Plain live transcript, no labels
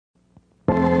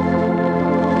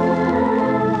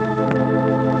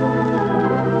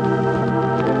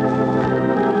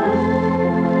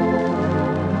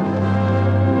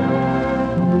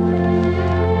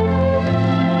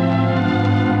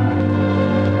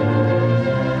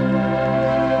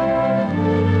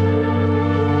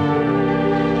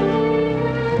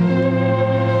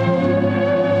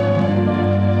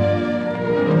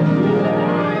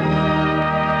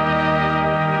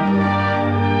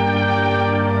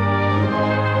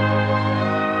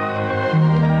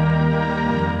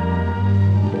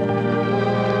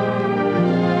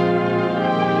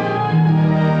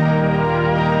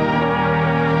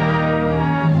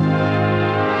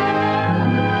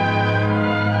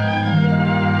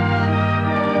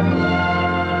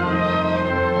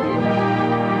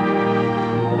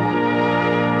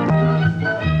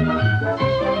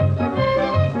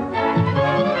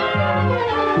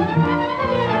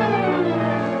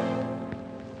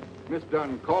Miss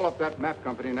Dunn, call up that map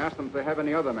company and ask them if they have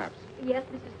any other maps. Yes,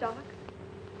 Mr. Stark.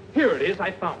 Here it is.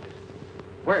 I found it.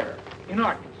 Where? In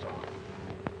Arkansas.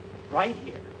 Right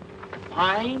here.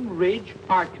 Pine Ridge,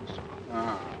 Arkansas.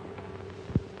 Ah.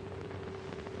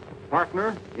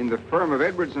 Partner in the firm of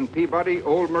Edwards and Peabody,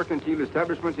 old mercantile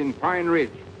establishment in Pine Ridge.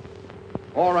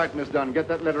 All right, Miss Dunn, get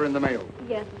that letter in the mail.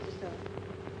 Yes, Mr. Stark.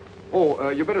 Oh,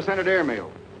 you better send it airmail.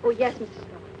 Oh, yes, Mr.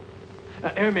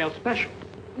 Stark. Airmail special.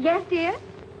 Yes, dear?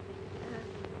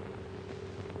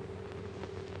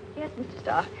 Yes, Mr.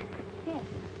 Stark. Yes.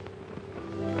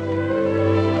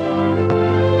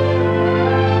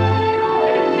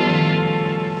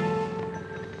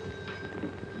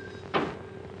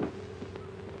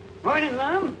 Morning,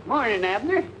 Lum. Morning,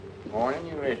 Abner. Morning,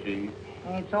 Ulysses.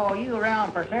 Ain't saw you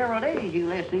around for several days,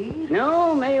 Ulysses.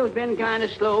 No, mail's been kind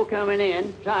of slow coming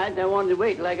in. Besides, I wanted to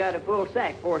wait till I got a full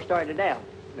sack before I started out.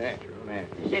 Natural.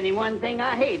 There's any one thing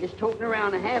I hate is toting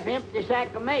around a half-empty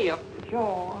sack of mail.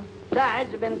 Sure.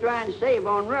 Besides, I've been trying to save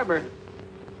on rubber.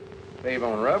 Save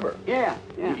on rubber? Yeah.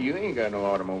 You ain't got no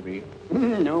automobile.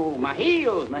 No, my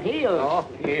heels. Oh,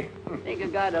 yeah. I think I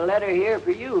got a letter here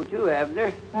for you, too,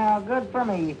 Abner. Well, good for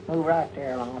me. Move right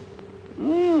there, Lon.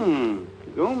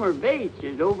 Gomer Bates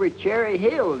is over Cherry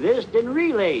Hill visiting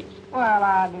relays. Well,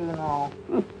 I do know.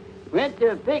 Went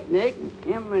to a picnic.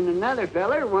 Him and another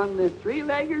feller won the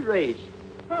three-legged race.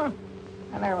 I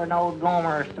never knowed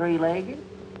Gomer's three-legged.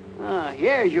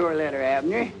 Here's your letter,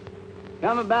 Abner.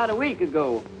 Come about a week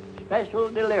ago. Special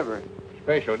deliver.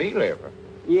 Special deliver?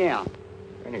 Yeah.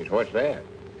 Goodness, what's that?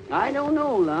 I don't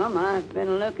know, Lum. I've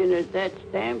been looking at that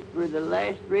stamp for the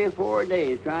last 3 or 4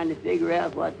 days, trying to figure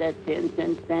out what that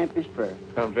 10-cent stamp is for.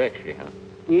 Comes extra, huh?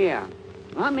 Yeah.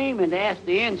 I'm aiming to ask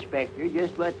the inspector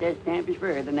just what that stamp is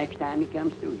for the next time he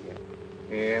comes through here.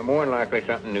 Yeah, more than likely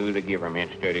something new the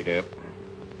government studied up.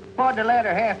 What'd the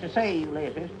letter have to say,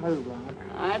 Ulysses? Move on.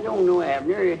 I don't know,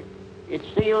 Abner. It's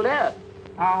sealed up.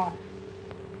 Oh.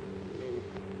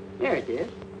 There it is.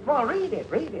 Well, read it.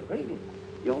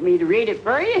 You want me to read it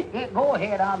for you? Yeah, go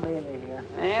ahead. I'm busy here.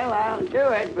 Well, I'll do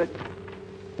it, but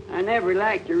I never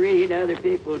like to read other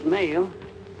people's mail.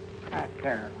 That's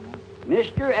terrible.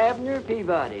 Mr. Abner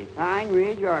Peabody, Pine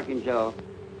Ridge, Arkansas.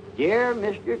 Dear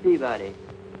Mr. Peabody,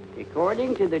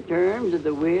 according to the terms of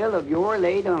the will of your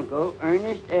late uncle,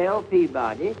 Ernest L.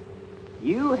 Peabody,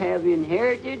 you have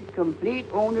inherited complete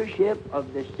ownership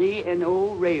of the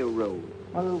C&O Railroad.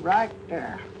 Move right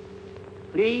there.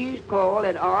 Please call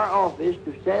at our office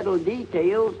to settle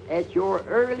details at your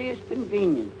earliest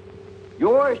convenience.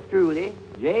 Yours truly,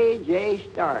 J.J.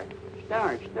 Stark.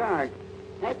 Stark.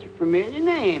 That's a familiar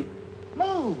name.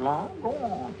 Move, Lon. Go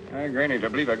on. Granny, I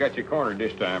believe I got you cornered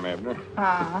this time, Abner.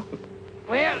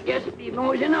 Well, guess I'll be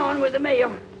moseying on with the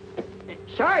mail.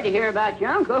 Sorry to hear about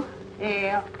your uncle.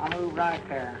 Yeah, I'll move right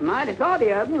there. Might have thought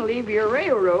of him to leave your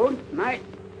railroad.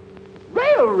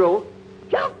 Railroad?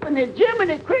 Jumping the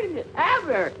Jiminy Cricket.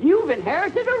 Abner, you've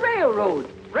inherited a railroad.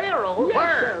 Railroad? Yes,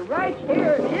 Where? sir. Right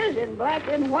here it is in black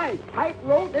and white.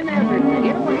 Tightrope and everything.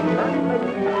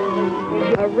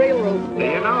 A railroad. Do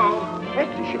you know?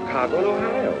 That's to Chicago,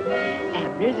 Ohio.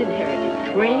 Abner's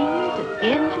inherited trains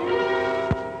and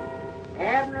engines.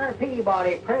 Abner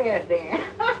Peabody, president.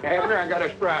 Abner, I got a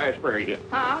surprise for you.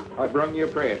 Huh? I brung you a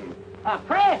present. A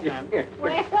president? Yeah.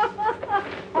 Well,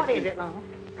 what is it, Lon?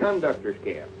 Conductor's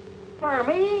cap. For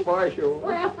me? Why, sure.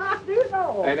 Well, I do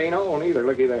know. That ain't all either.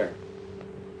 Looky there.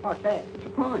 What's that? It's a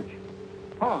punch.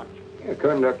 Punch. Yeah,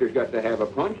 conductor's got to have a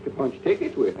punch to punch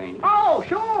tickets with, ain't he? Oh,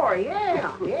 sure,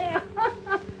 yeah.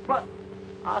 But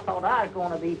I thought I was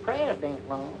going to be president,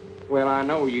 Lon. Well, I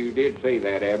know you did say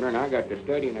that, Abner, and I got to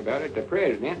studying about it. The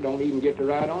president don't even get to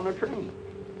ride on a train.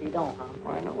 He don't, huh?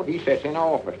 I know. He sits in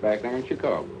office back there in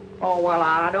Chicago. Oh, well,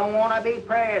 I don't want to be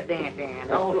president then.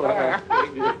 No, sir.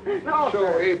 No, So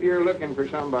sir. if you're looking for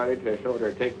somebody to sort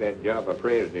of take that job of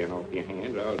president off your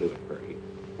hands, I'll do it for you.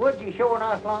 Would you sure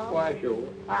enough, Lon? Why, sure.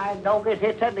 I don't guess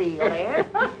it's a deal, eh?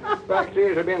 Fact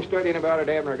is, I've been studying about it,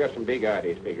 Abner. I got some big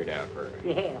ideas figured out for it.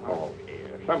 Yeah. Oh, yeah.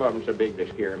 Some of them so big they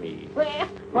scare me. Well,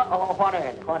 what are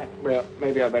they? Well,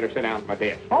 maybe I better sit down at my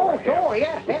desk. Oh, sure,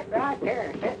 yeah. Sit right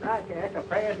there. That's the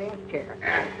president's chair.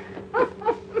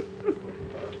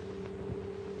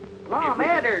 Mom,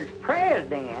 Edwards,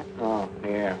 president. Oh,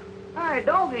 yeah. Hey,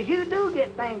 doggies, you do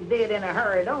get things did in a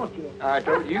hurry, don't you? I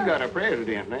told you got a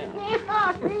president now. Yeah,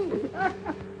 I see.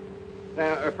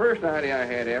 Now, the first idea I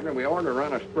had, Abner, we ought to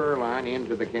run a spur line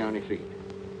into the county seat.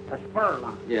 A spur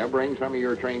line. Yeah, bring some of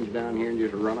your trains down here and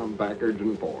just run them backwards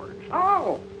and forwards.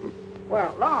 Oh.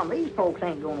 Well, Lon, these folks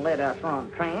ain't going to let us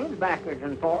run trains backwards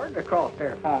and forwards across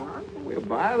their farm. We'll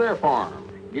buy their farms,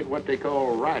 get what they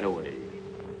call right-of-ways.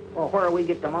 Well, where do we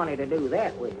get the money to do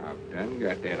that with? I've done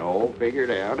got that all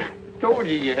figured out. Told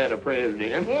you had a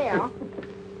president. Yeah.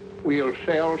 We'll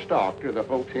sell stock to the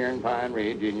folks here in Pine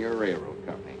Ridge in your railroad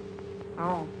company.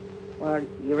 Oh. Well,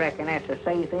 you reckon that's a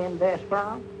safe invest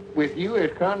firm? With you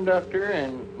as conductor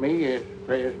and me as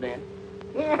president,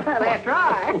 Yeah, that's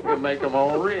right. we'll make them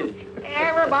all rich.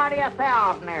 Everybody a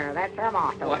thousandaire. That's our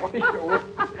motto. Why, sure.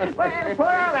 Well, put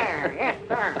her there. Yes,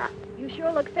 sir. You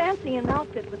sure look fancy in an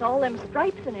outfit with all them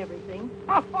stripes and everything.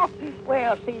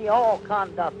 Well, see, all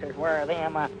conductors wear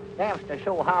them. Them's to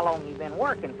show how long you've been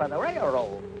working for the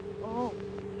railroad. Oh.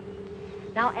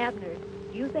 Now, Abner,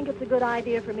 do you think it's a good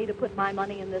idea for me to put my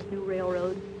money in this new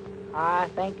railroad? I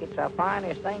think it's the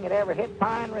finest thing that ever hit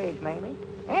Pine Ridge, Mamie.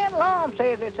 And Lum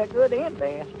says it's a good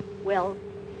invest. Well,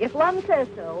 if Lum says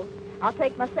so, I'll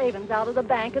take my savings out of the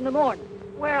bank in the morning.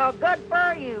 Well, good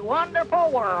for you.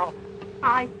 Wonderful world.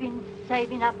 I've been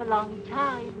saving up a long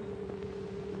time.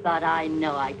 But I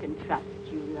know I can trust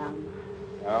you, Lum.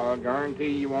 I'll guarantee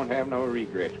you won't have no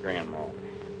regrets, Grandma.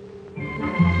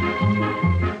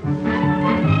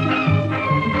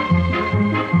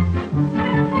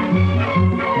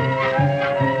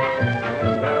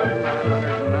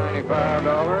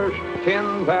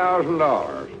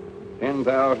 $10,000.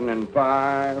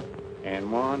 $10,005,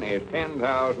 and one is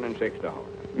 $10,006.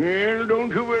 Well, don't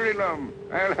you worry, Lum.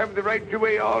 I'll have the rights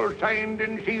away all signed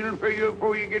and sealed for you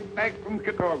before you get back from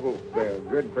Chicago. Well,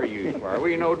 good for you, Squire.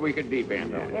 We knowed we could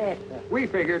depend on it. Yes, sir. We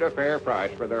figured a fair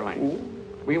price for their land.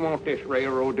 We want this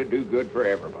railroad to do good for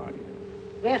everybody.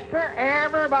 Yes, sir.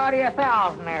 Everybody a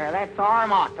thousandaire. That's our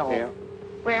motto. Yeah.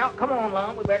 Well, come on,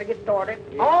 Lum. We better get started.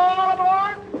 All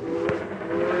aboard!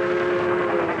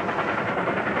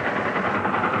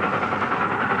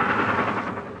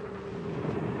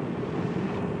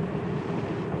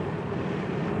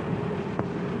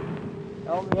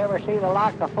 Don't you ever see the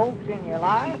like of folks in your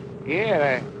life?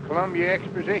 Yeah, the Columbia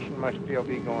Exposition must still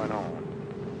be going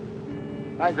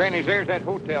on. Hi, Granny, there's that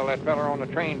hotel that feller on the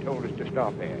train told us to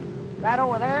stop at. Right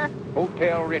over there?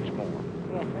 Hotel Richmore.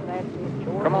 Yes, sir. That's it.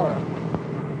 Sure. Come on.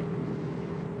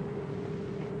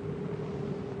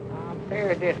 I'm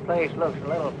feared this place looks a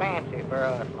little fancy for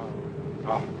us, Lum.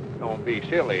 Oh, don't be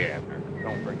silly, Abner.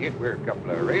 Don't forget we're a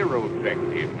couple of railroad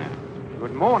executives now.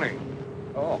 Good morning.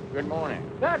 Oh, good morning.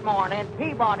 Good morning.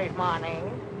 Peabody's my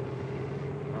name.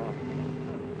 Oh.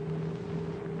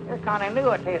 You're kind of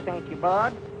new at this, ain't you,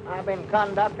 Bud? I've been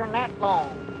conducting that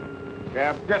long.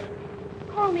 Yeah, just...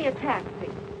 Call me a taxi.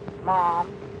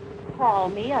 Mom. Call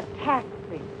me a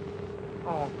taxi.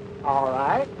 Oh, all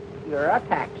right. You're a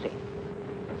taxi.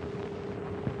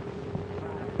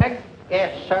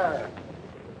 Yes, sir.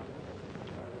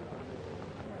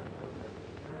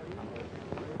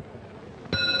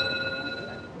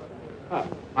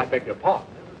 I beg your pardon.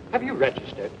 Have you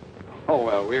registered? Oh,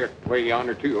 well, we're way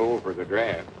yonder too old for the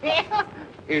draft.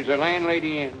 Is the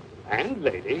landlady in?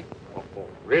 Landlady? Oh,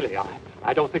 really?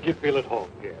 I don't think you'd feel at home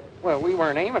here. Well, we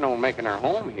weren't aiming on making our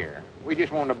home here. We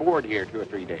just wanted to board here 2 or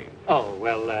 3 days. Oh,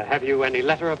 well, have you any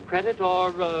letter of credit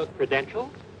or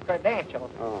credentials?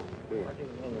 Credentials. Oh, yeah. What do you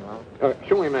mean, Lum?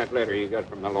 Show him that letter you got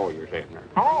from the lawyers, Abner.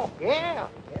 Oh, yeah.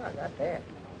 Yeah, I got that.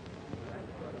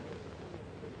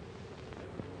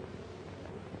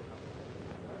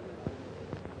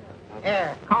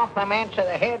 Yeah, compliments of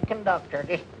the head conductor.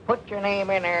 Just put your name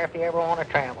in there if you ever want to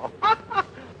travel.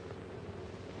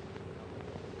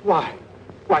 Why,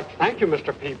 thank you,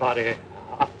 Mr. Peabody.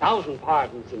 1,000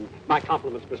 pardons, and my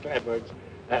compliments, Mr. Edwards.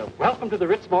 Welcome to the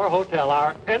Ritzmore Hotel.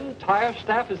 Our entire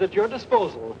staff is at your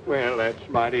disposal. Well, that's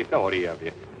mighty thoughty of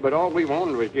you. But all we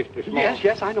wanted was just a small...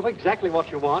 Yes, I know exactly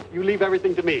what you want. You leave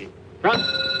everything to me. Front.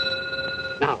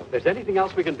 Now, if there's anything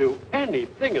else we can do,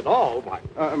 anything at all, why...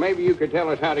 maybe you could tell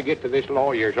us how to get to this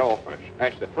lawyer's office.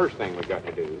 That's the first thing we've got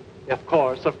to do. Of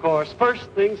course. First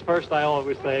things first, I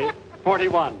always say.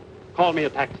 41. Call me a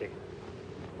taxi.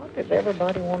 What does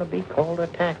everybody want to be called a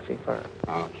taxi for?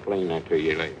 I'll explain that to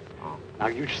you later. Now,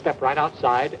 you step right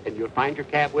outside, and you'll find your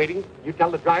cab waiting. You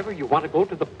tell the driver you want to go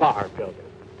to the bar building.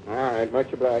 All right,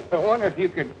 much obliged. I wonder if you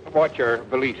could watch our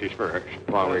valises first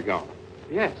while we're gone.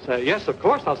 Yes, of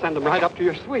course. I'll send them right up to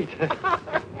your suite.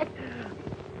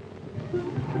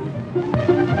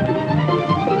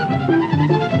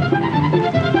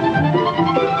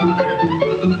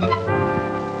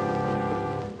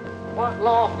 What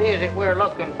loft is it we're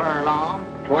looking for, Lum?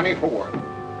 24.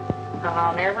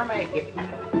 I'll never make it.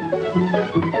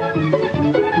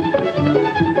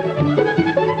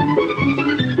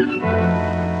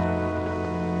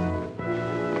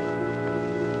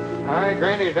 All right,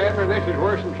 Granny Abner, this is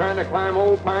worse than trying to climb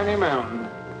Old Piney Mountain.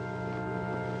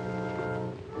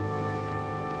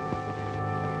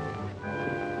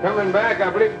 Coming back, I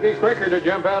believe it'd be quicker to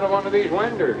jump out of one of these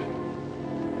windows.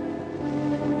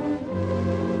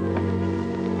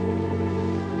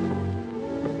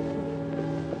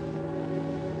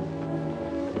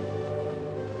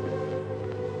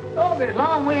 Oh, as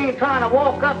long as we ain't trying to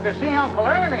walk up to see Uncle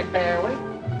Ernest, are we?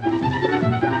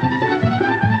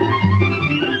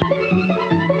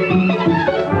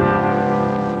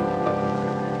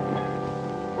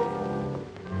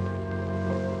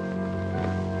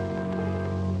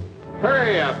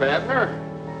 Hurry up, Abner.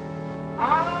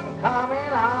 I'm coming.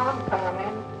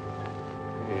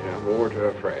 Yeah, more to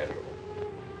a frazzle.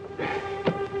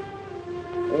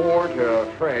 More to a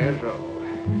frazzle.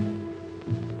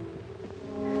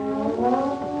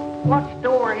 What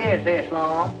story is this,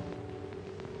 Long?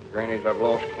 Granny's, I've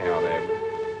lost count, Abner.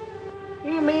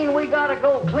 You mean we gotta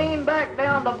go clean back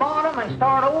down the bottom and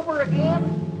start over again?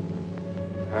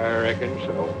 I reckon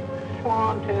so.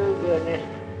 Swan to goodness.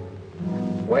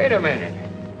 Wait a minute.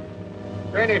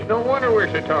 Granny, it's no wonder we're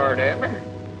so tired, Abner.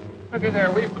 Look at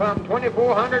there, we've climbed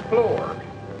 2,400 floors.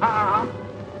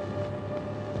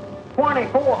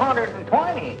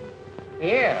 2,420.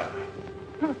 Yeah.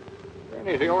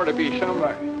 Granny, there ought to be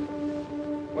somebody.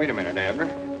 Wait a minute, Abner.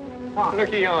 What?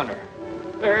 Looky yonder.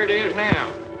 There it is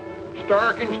now.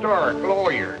 Stark and Stark,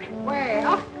 lawyers.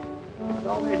 Well,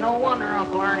 so there's no wonder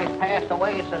Uncle Ernest passed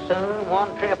away so soon.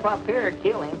 One trip up here would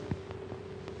kill him.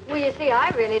 Well, you see, I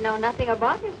really know nothing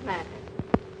about this matter.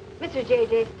 Mr.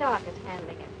 J.J. Stark is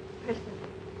handling it personally.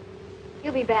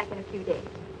 He'll be back in a few days.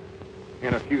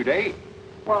 In a few days?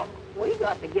 Well, we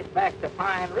got to get back to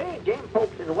Pine Ridge. Them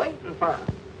folks is waiting for us.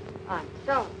 I'm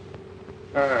sorry.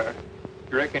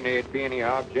 You reckon there'd be any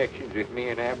objections if me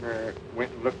and Abner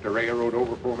went and looked the railroad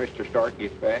over before Mr. Stark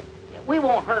gets back? We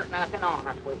won't hurt nothing on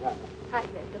us, we won't. I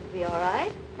guess it'll be all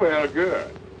right. Well,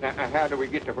 good. Now, how do we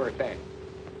get to where it's at?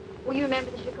 Well, you remember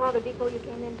the Chicago depot you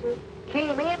came into?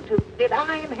 Came into? Did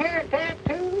I inherit that,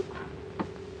 too?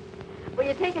 Well,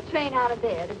 you take a train out of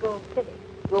there to Gold City.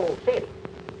 Gold City?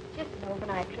 Just an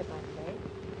overnight trip, I'd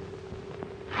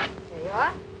say. There you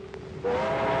are.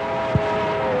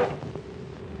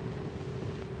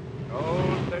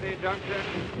 Gold City Junction.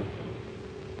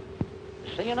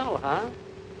 C&O, huh?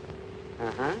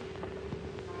 Uh-huh.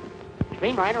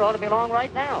 Streamliner ought to be along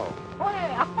right now.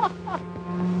 Well,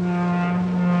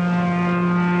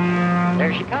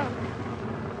 there she comes.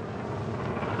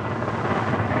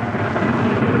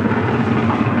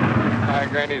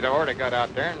 Granny's already got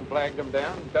out there and flagged them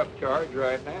down. Tough charge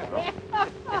right now.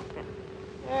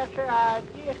 Yes, sir, I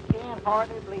just can't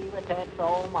hardly believe it. That's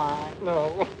all mine.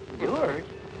 No. Yours?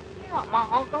 Yeah, my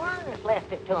Uncle Ernest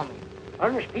left it to me.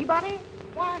 Ernest Peabody?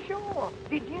 Why, sure.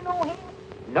 Did you know him?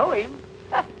 Know him?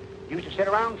 Used to sit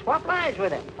around and swap lines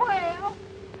with him. Well,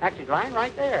 that's his line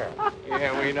right there.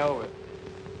 Yeah, we know it.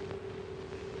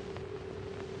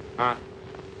 Huh?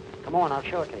 Come on, I'll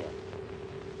show it to you.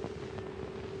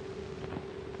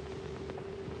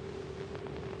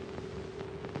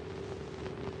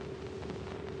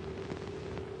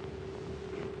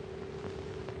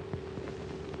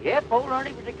 Yep, old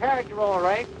Ernie was a character, all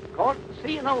right. Called it the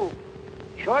C&O.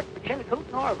 Short for Chinicoot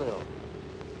and Orville.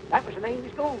 That was the name of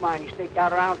his gold mine he staked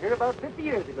out around here about 50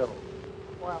 years ago.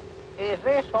 Well, is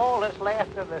this all that's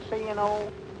left of the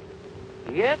C&O?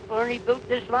 Yep, Ernie built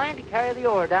this line to carry the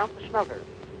ore down to the smelter.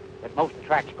 But most of the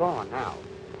track's gone now.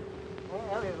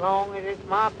 Well, as long as it's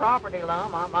my property,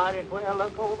 Lum, I might as well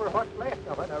look over what's left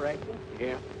of it, I reckon.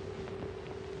 Yeah.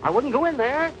 I wouldn't go in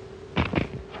there.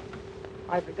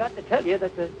 I forgot to tell you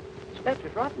that the steps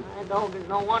is rotten. I know there's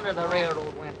no wonder the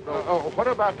railroad went broke. What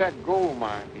about that gold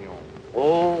mine he owned?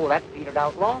 Oh, that petered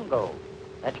out long ago.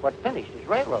 That's what finished his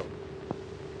railroad.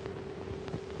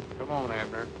 Come on,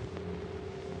 Abner.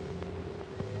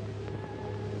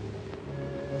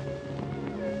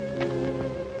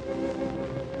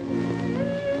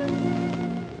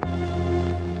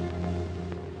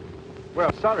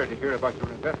 Well, sorry to hear about your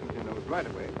investment in those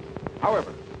right-of-way.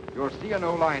 However, your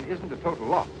C&O line isn't a total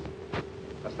loss.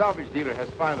 A salvage dealer has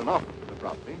filed an offer for the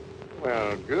property.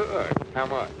 Well, good. How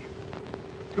much?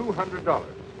 $200.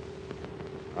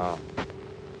 Oh.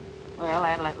 Well,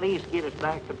 that'll at least get us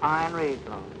back to Pine Ridge,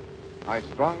 Lum. I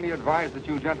strongly advise that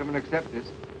you gentlemen accept this.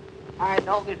 I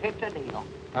know if it's a deal.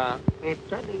 Huh?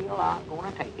 It's a deal, I'm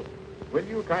going to take it. Will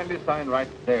you kindly sign right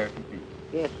there, if you please?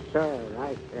 Yes, sir,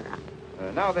 right there.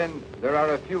 Now then, there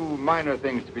are a few minor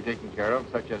things to be taken care of,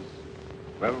 such as,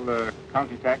 well,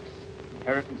 county tax,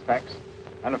 inheritance tax,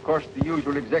 and of course the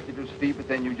usual executive's fee, but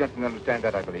then you gentlemen understand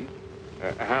that, I believe.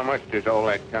 How much does all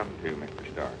that come to,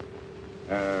 Mr. Stark?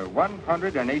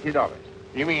 $180.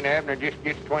 You mean Abner just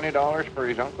gets $20 for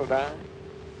his uncle dying?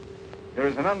 There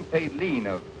is an unpaid lien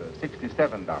of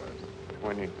 $67.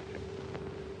 20.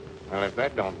 Well, if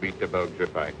that don't beat the bugs a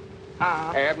fight.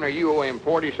 Uh, Abner, you owe him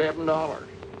 $47.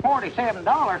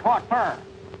 $47? What for?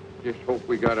 Just hope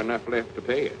we got enough left to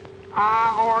pay it.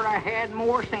 I ought to had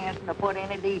more sense than to put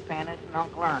any dependence in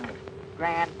Uncle Ernest.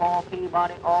 Grandpa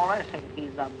Peabody always said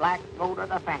he's the black goat of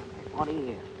the family. What he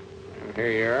is. Well,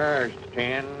 here you are. It's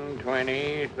 10,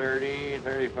 20, 30,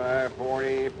 35,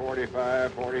 40,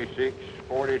 45, 46,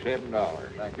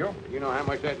 $47. Thank you. You know how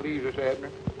much that leaves us, Abner?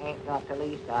 Ain't got the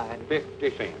least idea.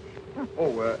 50 cents.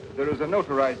 Oh, there is a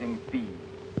notarizing fee.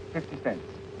 50 cents.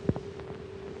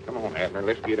 Come on, Abner.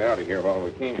 Let's get out of here while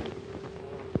we can.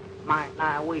 Might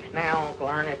I wish now Uncle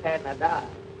Ernest hadn't died.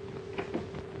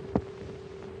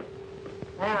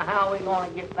 Now, how are we going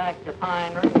to get back to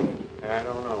Pine Ridge? I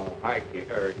don't know.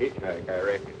 Hitchhike, I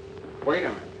reckon. Wait a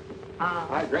minute.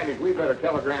 Hi, Granny, we better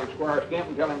telegram Squire Skimp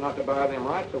and tell him not to buy them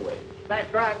rights away.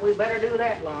 That's right. We better do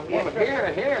that, Lum. Well, Yes,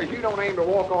 sir. here, you don't aim to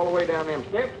walk all the way down them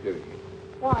steps, do you?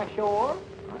 Why, sure.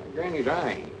 Granny's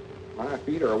I ain't. My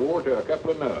feet are wore to a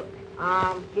couple of nubs.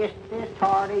 I'm just as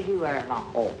hard as you are,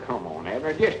 Lum. Oh, come on,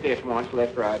 Abner. Just this once,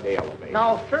 let's ride the elevator.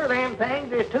 No, sir, them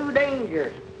things is too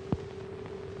dangerous.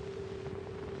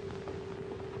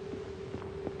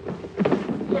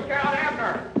 Look out,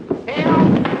 Abner!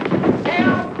 Help!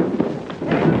 Help!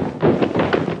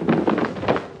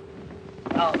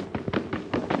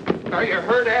 Oh. Are you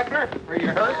hurt, Abner? Are you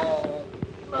hurt? Oh,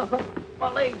 no,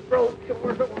 my leg's broke, sure.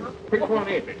 Which one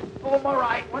is it? Oh, my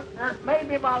right one.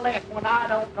 Maybe my left one. I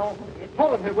don't know.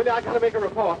 Hold him here, will you? I gotta make a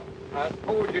report. I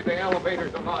told you the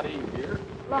elevator's a lot easier.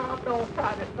 Lom, don't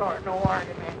try to start no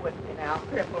argument with me now.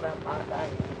 Crippled up my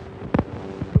thing.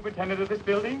 Superintendent of this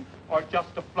building, or just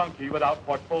a flunky without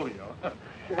portfolio?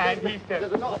 And he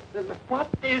says, what is it? What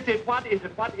is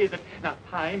it? What is it? Now,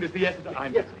 time is the essence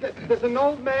of... Yes, there's an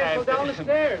old man fell down the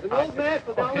stairs. An old man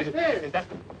fell down the stairs. Is that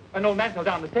an old man fell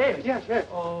down the stairs? Yes, yes.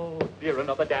 Oh, dear,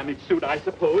 another damaged suit, I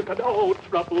suppose. But, oh,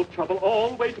 trouble, trouble,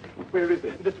 always. Where is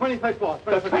it? The 25th floor.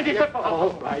 The 25th floor.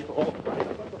 All right, all right.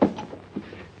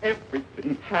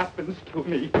 Everything happens to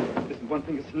me. Listen, one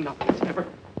thing is nothing. It's never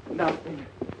nothing.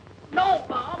 No,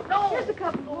 Mom, no. Here's a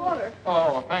cup of water.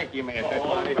 Oh, thank you, miss. That's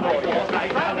mighty All good.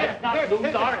 right, now, let's not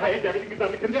lose our head. Everything is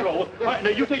under control. All right, now,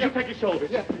 you take his shoulders.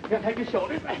 Yeah, take his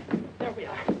shoulders. There we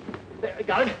are. There,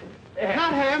 got it? There.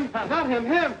 Not him,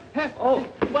 him. Oh,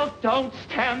 well, don't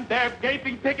stand there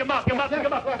gaping. Pick him up, pick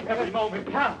him up. Every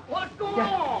moment counts. What's going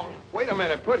on? Wait a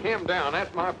minute. Put him down.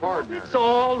 That's my partner. It's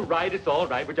all right, it's all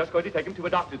right. We're just going to take him to a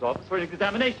doctor's office for an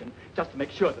examination, just to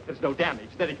make sure that there's no damage.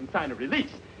 Then he can sign a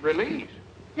release. Release?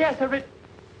 Yes,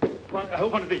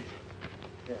 one of these.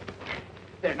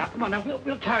 There, now, come on, now,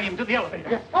 we'll carry him to the elevator.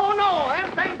 Yes. Oh, no,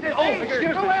 them things is dangerous.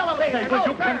 Excuse No me. elevator. Say, No, will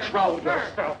you sir. control No, sir.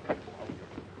 yourself? Oh,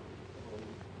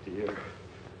 dear.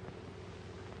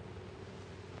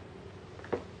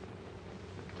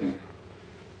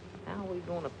 How are we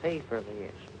going to pay for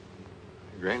this?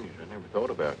 Granny's, I never thought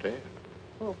about that.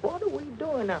 Well, what are we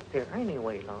doing up there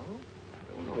anyway, Long?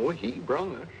 I don't know. He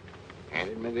brung us.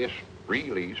 Handed me this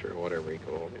release or whatever he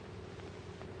called it.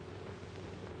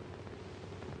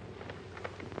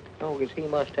 Oh, guess he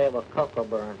must have a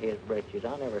cucumber in his britches.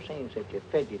 I never seen such a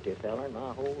fidgety feller in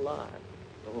my whole life.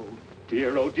 Oh,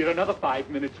 dear, another 5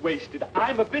 minutes wasted.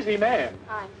 I'm a busy man.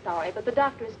 I'm sorry, but the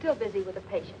doctor is still busy with a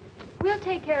patient. We'll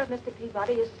take care of Mr.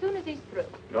 Peabody as soon as he's through.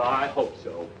 No, I hope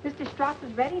so. Mr. Strauss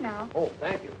is ready now. Oh,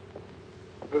 thank you.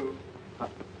 Who?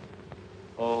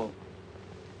 Oh.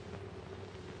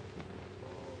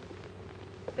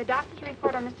 The doctor's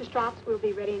report on Mr. Strauss will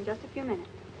be ready in just a few minutes.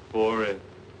 For it.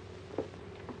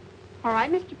 All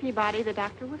right, Mr. Peabody, the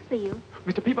doctor will see you.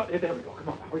 Mr. Peabody, there we go. Come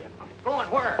on, hurry up.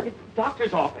 Going where? It's the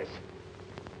doctor's office.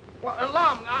 Well,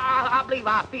 Long, I believe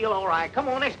I feel all right. Come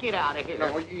on, let's get out of here.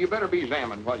 No, you better be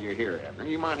examined while you're here, Abner.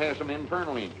 You might have some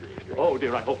internal injuries. Oh,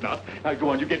 dear, I hope not. Now, go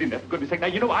on, you get in there, for goodness sake. Now,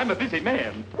 you know I'm a busy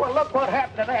man. Well, look what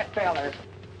happened to that feller.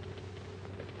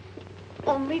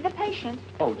 Only the patient.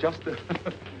 Oh, just the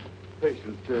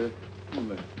patient.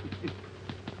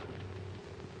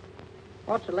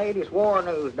 What's the latest war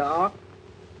news, Doc?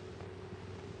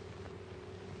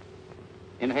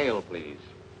 Inhale, please.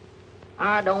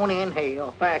 I don't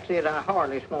inhale. Fact is, I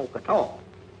hardly smoke at all.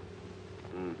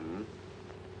 Mm-hmm.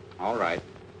 All right.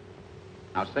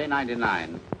 Now say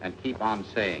 99 and keep on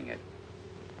saying it.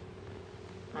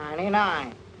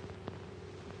 99.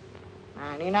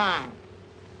 99.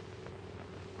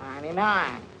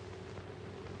 99.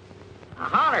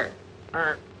 100.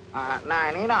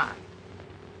 99.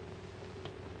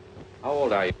 How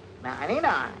old are you?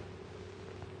 99.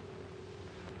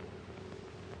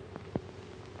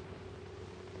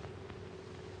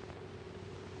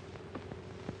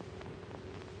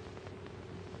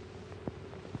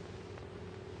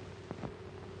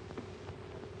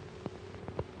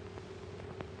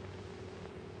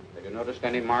 Noticed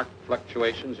any marked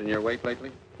fluctuations in your weight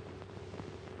lately?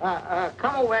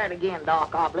 Come over it again,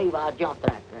 Doc. I believe I jumped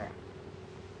that there.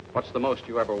 What's the most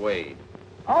you ever weighed?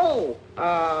 Oh,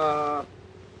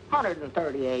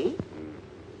 138.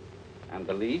 And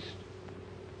the least?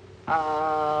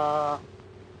 5.5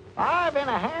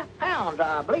 pounds,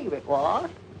 I believe it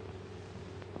was.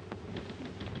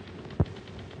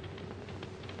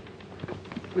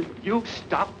 Will you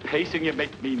stop pacing? You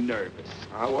make me nervous.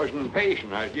 I wasn't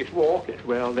pacing. I was just walking.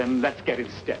 Well, then let's get in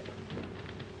step.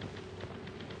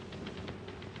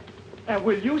 And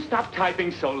will you stop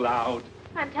typing so loud?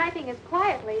 I'm typing as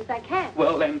quietly as I can.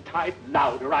 Well, then type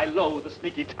louder. I loathe the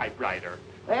sneaky typewriter.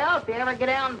 Well, if you ever get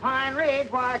down to Pine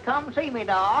Ridge, why, come see me,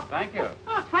 Doc. Thank you.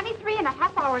 23 and a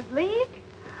half hours leave?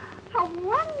 How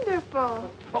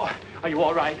wonderful. Oh, are you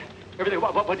all right? Everything,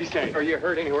 what'd you say? Are you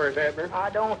hurt anywhere, Abner? I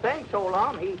don't think so,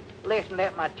 Lum. He listened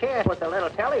at my chest with a little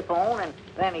telephone, and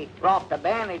then he wrapped a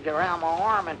bandage around my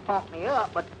arm and pumped me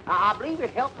up. But I believe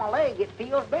it helped my leg. It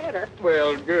feels better.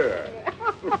 Well, good.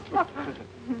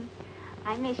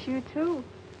 I miss you, too.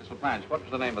 Miss LaPlanche, what was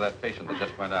the name of that patient that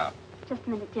just went out? Just a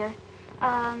minute, dear.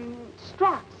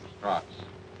 Strauss. Strauss.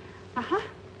 Uh-huh.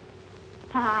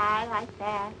 I like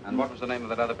that. And what was the name of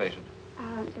that other patient?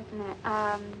 Just a minute.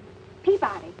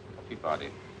 Peabody. Peabody.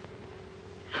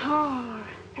 Oh,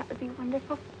 that would be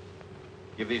wonderful.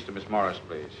 Give these to Miss Morris,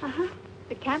 please. Uh-huh.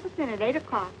 The campus in at 8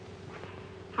 o'clock.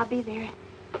 I'll be there.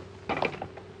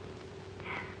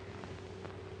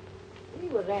 He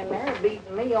was in there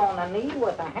beating me on the knee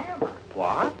with a hammer.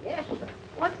 What? Yes, sir.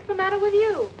 What's the matter with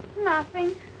you?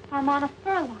 Nothing. I'm on a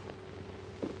furlough.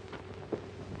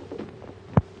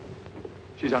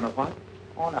 She's on a what?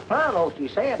 On a furlough, she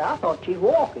said. I thought she's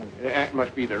walking. That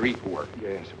must be the report.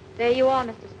 Yes. There you are,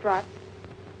 Mr. Strauss.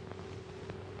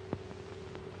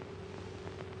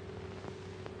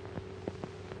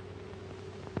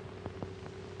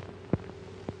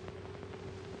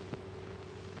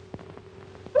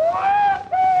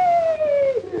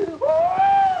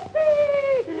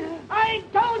 I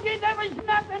told you there was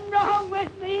nothing wrong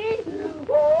with me.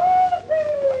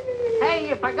 Hey,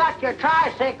 you forgot your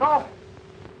tricycle.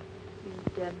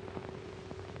 You'd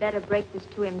better break this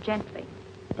to him gently.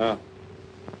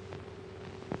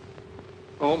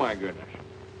 Oh, my goodness.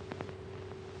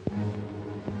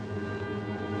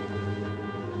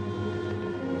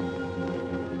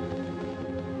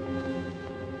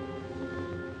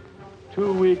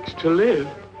 Two weeks to live.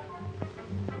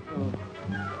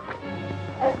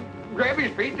 Grab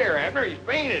his feet there, Abner. He's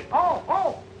fainted.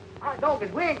 Oh. I know,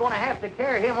 'cause we ain't gonna have to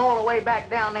carry him all the way back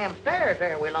down them stairs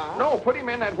there, we long. No, put him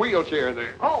in that wheelchair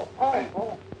there. Oh.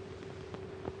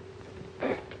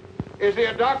 Is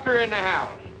there a doctor in the house?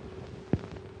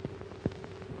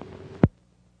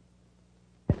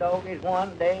 The dog is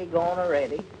one day gone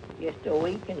already. Just a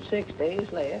week and 6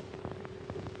 days left.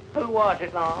 Who was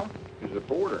it, Lum? It's the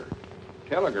porter.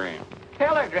 Telegram.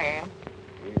 Telegram.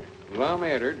 Lum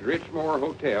Edwards, Richmore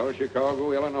Hotel,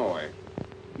 Chicago, Illinois.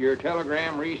 Your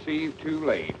telegram received too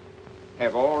late.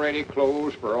 Have already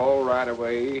closed for all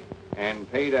right-of-way and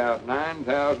paid out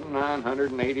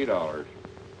 $9,980.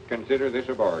 Consider this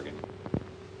a bargain.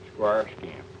 Squire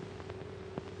Scamp.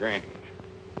 Granny's.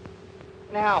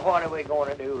 Now what are we going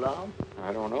to do, Lum?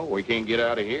 I don't know. We can't get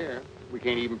out of here. We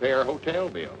can't even pay our hotel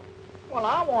bill. Well,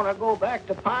 I want to go back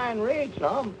to Pine Ridge,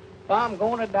 Lum. If I'm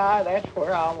going to die, that's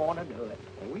where I want to do it.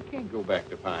 Well, we can't go back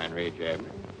to Pine Ridge, Abner.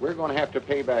 We're going to have to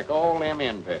pay back all them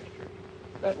investors.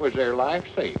 That was their life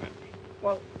savings.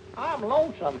 Well, I'm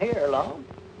lonesome here, Lum.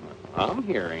 I'm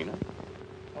here, ain't I?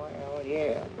 Well,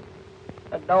 yeah.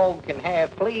 A dog can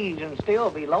have fleas and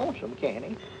still be lonesome, can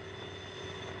he?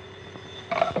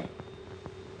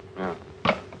 Now,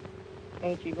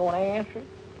 Ain't you going to answer?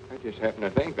 I just happen to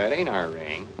think that ain't our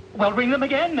ring. Well, ring them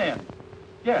again, then.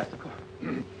 Yes, of course.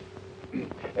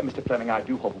 Mr. Fleming, I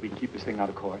do hope we can keep this thing out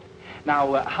of court.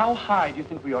 Now, how high do you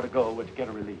think we ought to go to get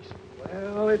a release?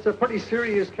 Well, it's a pretty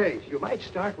serious case. You might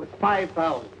start with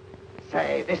 5,000.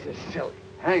 Say, this is silly.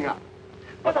 Hang up.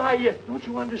 But don't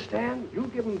you understand? You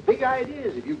give them big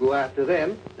ideas if you go after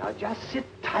them. Now, just sit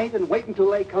tight and wait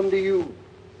until they come to you.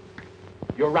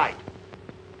 You're right.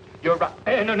 No.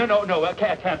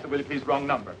 Cancel, will you please? Wrong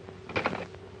number.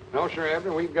 No, sir,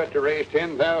 Abner. We've got to raise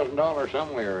 $10,000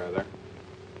 some way or other.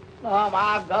 Lum,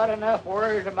 I've got enough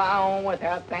worries of my own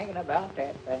without thinking about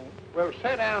that thing. Well,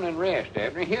 sit down and rest,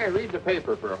 Abner. Here, read the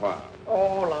paper for a while.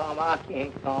 Oh, Lum, I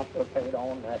can't concentrate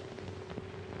on that.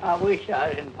 I wish I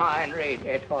was in Pine Ridge.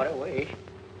 That's what I wish.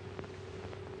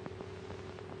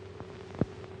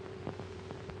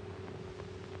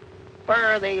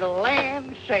 For the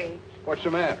land's sake, What's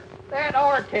the matter? that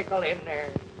article in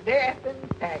there. death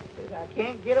and taxes. I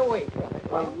can't get away from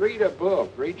it. Well, read a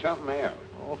book. Read something else.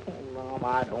 Oh, Mom,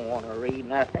 I don't want to read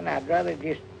nothing. I'd rather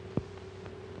just...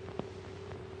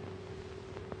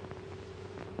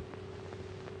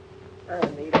 For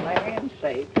the land's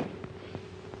sake.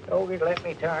 Toby, let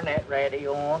me turn that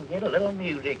radio on. Get a little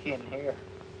music in here.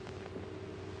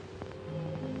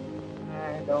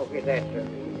 Don't get that to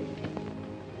me.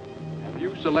 Have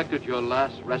you selected your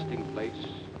last resting place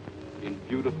in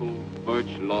beautiful birch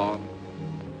lawn?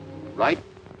 Right?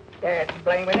 That's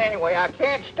blaming anyway. I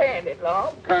can't stand it,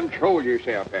 Lom. Control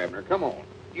yourself, Abner. Come on.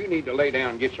 You need to lay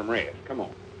down and get some rest. Come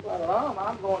on. Well, Lom,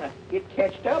 I'm going to get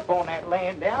catched up on that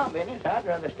laying down business. I'd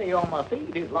rather stay on my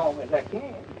feet as long as I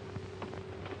can.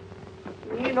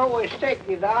 You know, as sick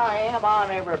as I am, I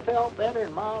never felt better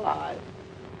in my life.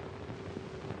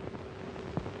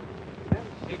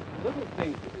 Little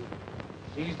things to do.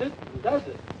 Sees it and does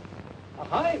it. A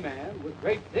high man with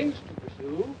great things to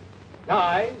pursue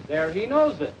dies ere he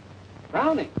knows it.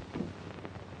 Browning.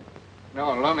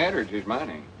 No, Lum Edwards is my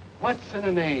name. What's in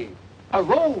a name? A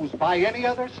rose by any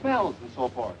other smells and so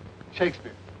forth.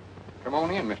 Shakespeare. Come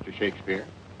on in, Mr. Shakespeare.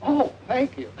 Oh,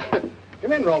 thank you.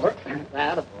 Come in, Rover.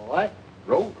 That boy.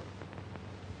 Rover?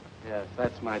 Yes,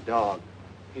 that's my dog.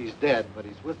 He's dead, but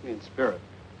he's with me in spirit.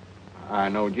 I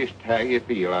know just how you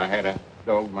feel. I had a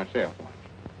dog myself once.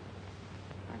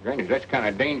 Granny, that's kind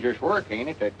of dangerous work, ain't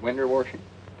it, that window washing?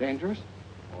 Dangerous?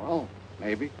 Well,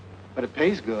 maybe. But it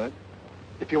pays good.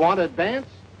 If you want to advance,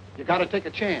 you got to take a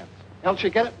chance. Else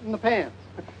you get it in the pants.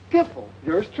 Gimple,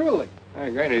 yours truly.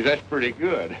 Granny, that's pretty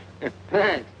good.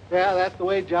 Thanks. Yeah, that's the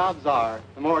way jobs are.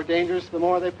 The more dangerous, the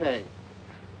more they pay.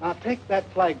 Now, take that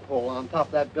flagpole on top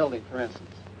of that building, for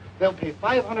instance. They'll pay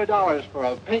 $500 for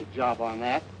a paint job on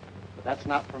that. But that's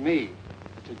not for me.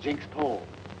 It's a jinx pole.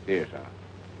 Yes, sir.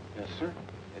 Yes, sir.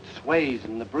 It sways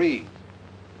in the breeze.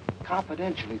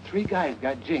 Confidentially, 3 guys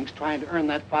got jinxed trying to earn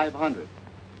that $500.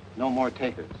 No more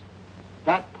takers.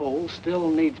 That pole still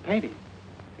needs painting.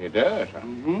 It does, huh?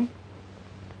 Mm-hmm.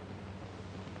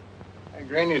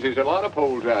 Granny, there's a lot of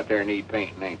poles out there need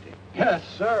painting, ain't they? Yes,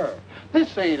 sir.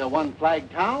 This ain't a one-flag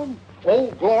town.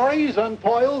 Old glory's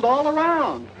unfoiled all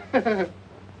around. $500,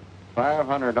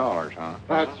 huh?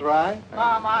 That's right.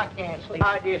 Mom, I can't sleep.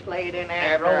 I just laid in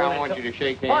there. Abner, I want you to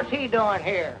shake hands. What's he doing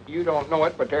here? You don't know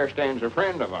it, but there stands a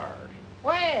friend of ours.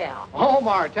 Well.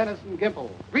 Omar, Tennyson, Gimple.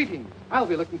 Greetings. I'll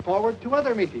be looking forward to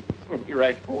other meetings. He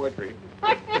writes poetry.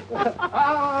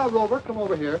 Rover, come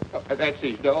over here. That's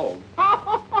his dog.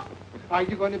 Are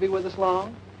you going to be with us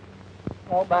long?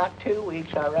 Oh, about 2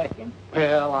 weeks, I reckon.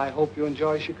 Well, I hope you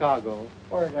enjoy Chicago.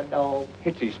 Where's the dog?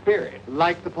 It's his spirit.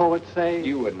 Like the poets say,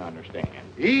 You wouldn't understand.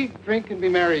 eat, drink, and be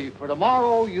merry, for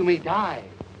tomorrow you may die.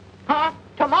 Huh?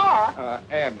 Tomorrow?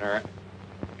 Abner,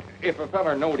 if a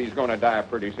feller knowed he's going to die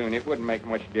pretty soon, it wouldn't make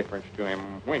much difference to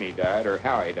him when he died or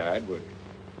how he died, would it?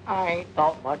 I ain't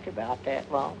thought much about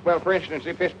that, Lom. Well, for instance,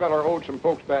 if this feller owed some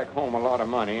folks back home a lot of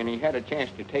money and he had a chance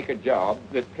to take a job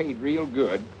that paid real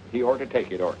good, he ought to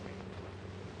take it, oughtn't he?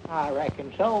 I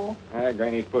reckon so.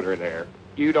 Granny's put her there.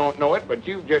 You don't know it, but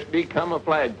you've just become a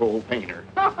flagpole painter.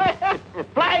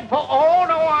 Flagpole? Oh,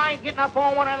 no, I ain't getting up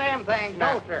on one of them things.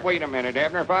 No, sir. Wait a minute,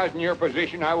 Abner. If I was in your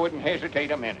position, I wouldn't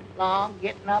hesitate a minute. Lom,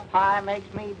 getting up high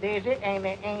makes me dizzy, and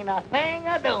there ain't a thing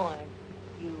a doing.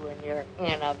 You and your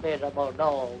invisible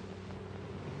dog.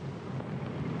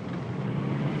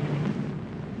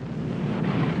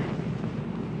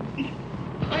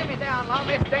 Lay me down, Lom.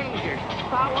 It's dangerous.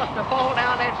 If I was to fall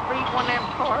down that street, one of them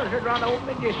cars would run over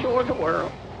me just sure as the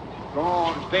world. Go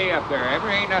on, stay up there. Abner,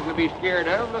 ain't nothing to be scared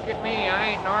of. Look at me.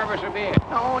 I ain't nervous a bit.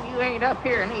 No, and you ain't up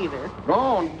here neither. Go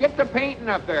on, get the painting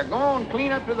up there. Go on,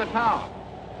 clean up to the top.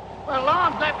 Well,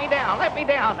 Lom, let me down. Let me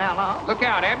down now, Lom. Look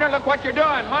out, Abner. Look what you're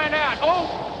doing. Mind out. Oh!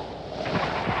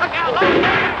 Look out, Lom. Grab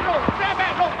that rope. Grab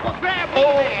that rope. Grab me,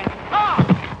 man. Oh!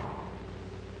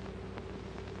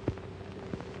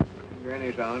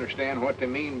 Grannies, I understand what they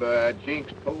mean by a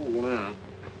jinxed pole now.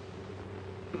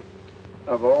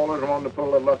 I've always wanted to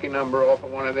pull a lucky number off of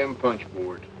one of them punch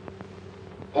boards.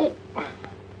 Oh!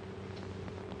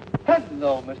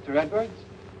 Hello, Mr. Edwards.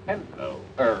 Hello.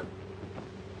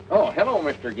 Oh, hello,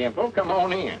 Mr. Gimple. Come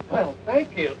on in. Well,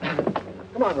 thank you.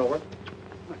 Come on, Rover.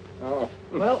 Oh.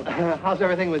 Well, how's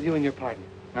everything with you and your partner?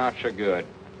 Not so good.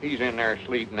 He's in there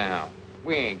asleep now.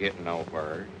 We ain't getting no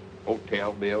furs.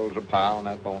 Hotel bills are piling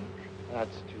up on us.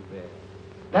 That's too bad.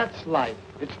 That's life.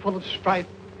 It's full of strife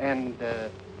and,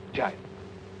 jive.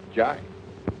 Jive?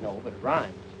 No, but it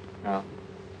rhymes. No.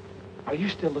 Are you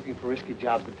still looking for risky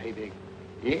jobs that pay big?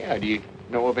 Yeah, do you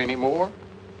know of any more?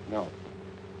 No.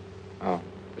 Oh.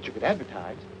 But you could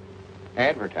advertise.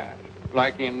 Advertise?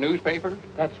 Like in newspapers?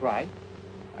 That's right.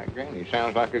 Granny,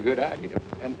 sounds like a good idea.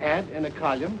 An ad in a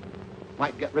column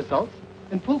might get results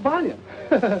in full volume.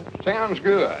 Sounds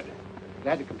good.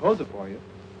 Glad to compose it for you.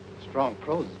 Strong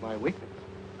prose is my weakness.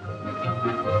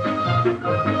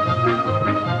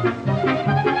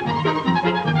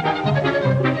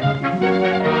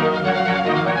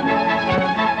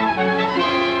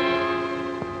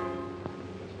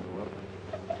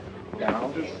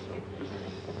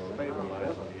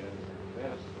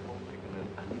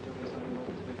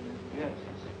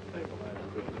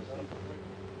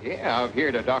 Yeah, I've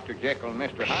heard of Dr. Jekyll and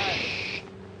Mr. Hyde.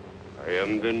 I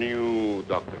am the new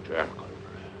Dr. Jekyll.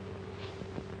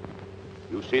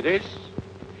 You see this?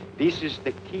 This is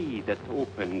the key that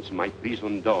opens my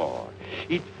prison door.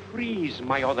 It frees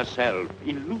my other self.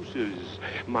 It looses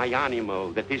my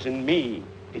animal that is in me.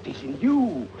 It is in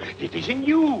you. It is in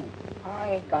you.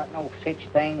 I ain't got no such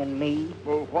thing in me.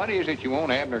 Well, what is it you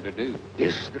want Abner to do?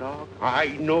 This drug, I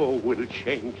know, will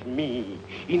change me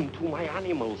into my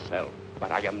animal self.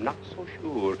 But I am not so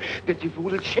sure that it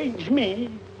will change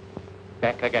me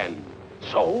back again.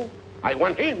 So, I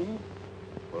want him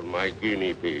for my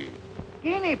guinea pig.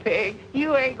 Guinea pig?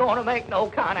 You ain't gonna make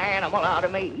no kind of animal out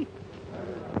of me.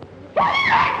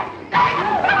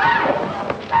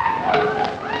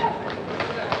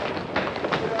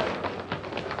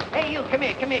 Hey, you, come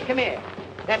here.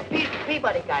 That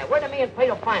Peabody guy, where did me and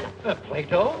Plato find him?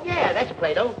 Plato? Yeah, that's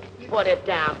Plato. Put it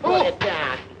down, put it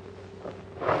down.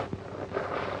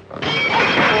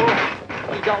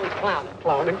 He's always clowning.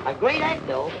 Clowning? A great act,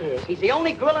 though. Yes. He's the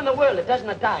only gorilla in the world that doesn't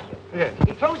adagio. Yes.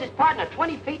 He throws his partner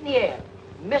 20 feet in the air.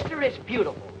 Mister, it's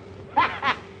beautiful.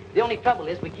 The only trouble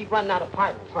is we keep running out of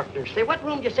partners. Partners? Say, what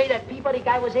room did you say that Peabody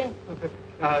guy was in?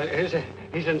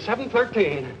 He's in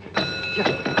 713.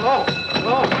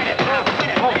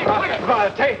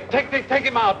 Take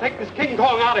him out. Take this King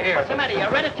Kong out of here. What's the matter? You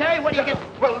hereditary? What do you get?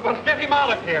 Well, get him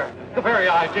out of here. The very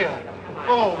idea.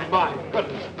 Oh, my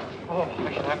goodness. Oh,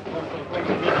 I should have to go to the place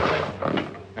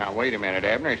immediately. Now, wait a minute,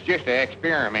 Abner. It's just an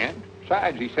experiment.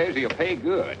 Besides, he says he'll pay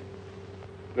good.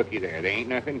 Looky there. There ain't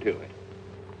nothing to it.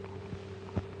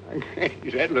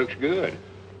 That looks good.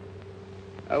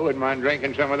 I wouldn't mind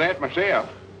drinking some of that myself.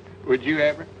 Would you,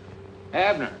 Abner?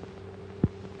 Abner.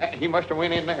 He must have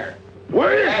went in there.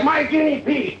 Where's my guinea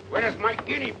pig? Where's my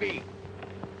guinea pig?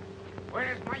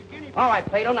 Where's my guinea pig? All right,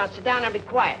 Plato, now sit down and be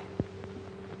quiet.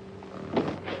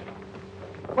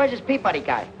 Where's this Peabody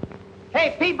guy?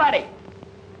 Hey, Peabody!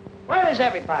 Where is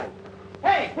everybody?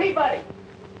 Hey, Peabody!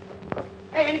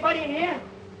 Hey, anybody in here?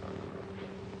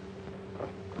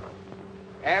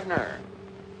 Abner.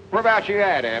 Where about you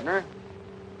at, Abner?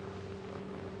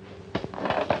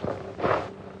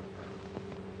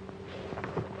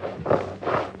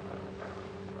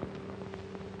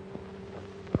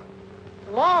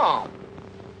 Lom.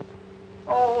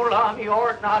 Oh, Lom, you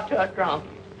ought not to have drunk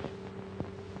it.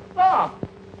 Lom.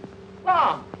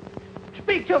 Lom.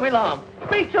 Speak to me, Lom.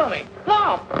 Speak to me.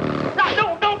 Lom.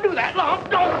 Now, don't do that, Lom.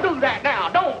 Don't do that now.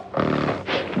 Don't.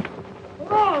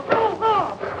 Lom,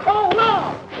 Lom. Oh,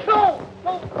 Lom. Don't.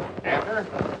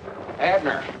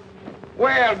 Abner.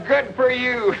 Well, good for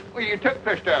you. Well, you took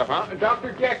the stuff, huh?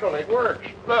 Dr. Jekyll, it works.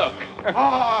 Look.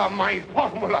 Ah, my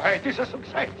formula. It is a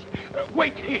success.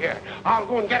 Wait here. I'll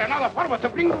go and get another formula to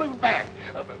bring you back.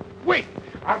 Wait.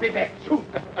 I'll be back soon.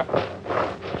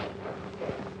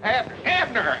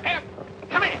 Abner.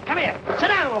 Come here. Sit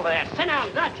down over there. Sit down.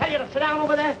 Did I tell you to sit down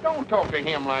over there? Don't talk to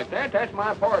him like that. That's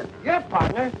my partner. Your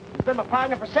partner? You've been my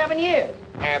partner for 7 years.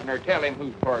 Abner, tell him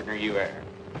whose partner you are.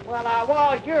 Well, I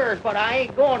was yours, but I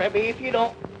ain't going to be if you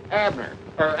don't. Abner.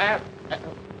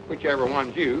 Whichever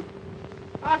one's you.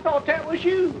 I thought that was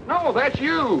you. No, that's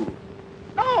you.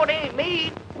 No, it ain't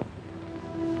me.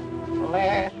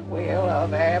 Last will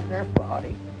of Abner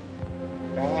Body.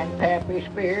 Grandpappy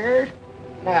Spears,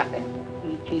 nothing.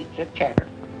 He cheats a cheddar.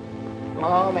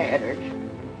 Lom Edders.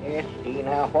 Yes, see,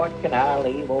 now what can I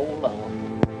leave old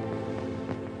Lom?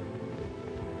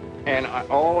 And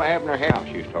all Abner House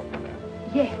you're talking about?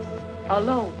 Yes,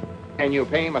 alone. And you'll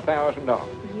pay him $1,000?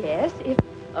 Yes, if,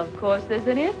 of course, there's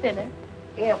an if in it.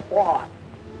 If what?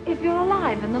 If you're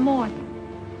alive in the morning.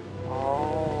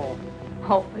 Oh.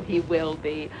 Oh, but he will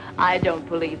be. I don't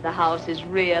believe the house is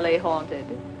really haunted.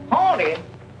 Haunted?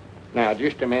 Now,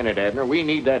 just a minute, Abner. We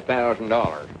need that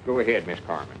 $1,000. Go ahead, Miss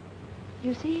Carmen.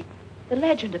 You see, the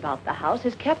legend about the house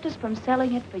has kept us from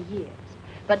selling it for years.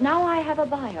 But now I have a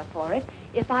buyer for it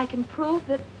if I can prove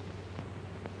that...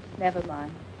 Never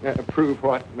mind. Prove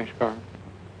what, Miss Carmen?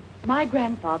 My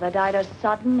grandfather died a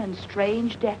sudden and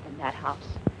strange death in that house.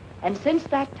 And since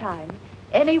that time,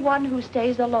 anyone who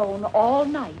stays alone all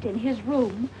night in his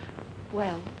room,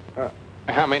 well...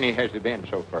 How many has there been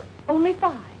so far? Only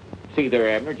 5. See there,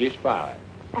 Abner, just 5.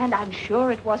 And I'm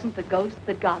sure it wasn't the ghost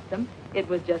that got them. It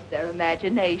was just their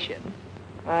imagination.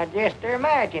 Just their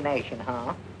imagination,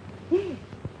 huh? Yes.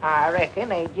 I reckon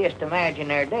they just imagine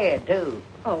they're dead, too.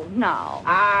 Oh, now.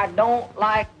 I don't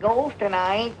like ghosts, and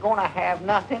I ain't gonna have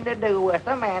nothing to do with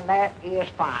them, and that is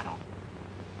final.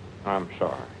 I'm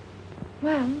sorry.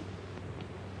 Well,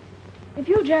 if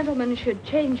you gentlemen should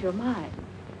change your mind,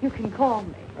 you can call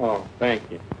me. Oh, thank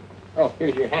you. Oh,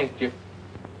 here's your handkerchief.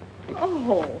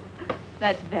 Oh,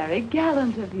 that's very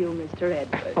gallant of you, Mr.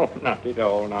 Edwards. Oh, not at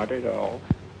all, not at all.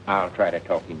 I'll try to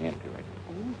talk him into it.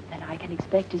 Oh, then I can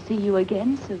expect to see you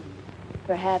again soon.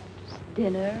 Perhaps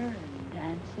dinner and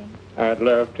dancing. I'd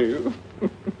love to.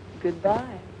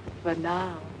 Goodbye for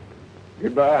now.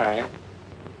 Goodbye.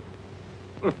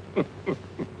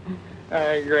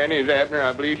 Granny's Abner,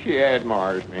 I believe she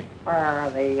admires me.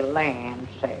 For the land's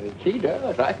sake. She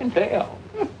does, I can tell.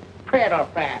 Prattle,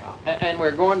 prattle. And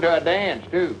we're going to a dance,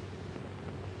 too.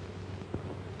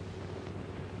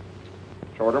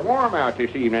 Sort of warm out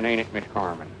this evening, ain't it, Miss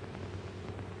Carmen?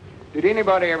 Did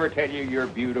anybody ever tell you you're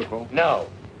beautiful? No.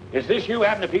 Is this you,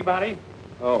 Abner Peabody?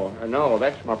 Oh, no,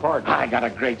 that's my partner. I got a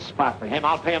great spot for him.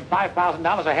 I'll pay him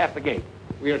 $5,000 a half the gate.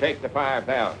 We'll take the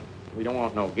 5,000. We don't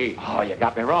want no gate. Oh, you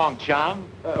got me wrong, chum.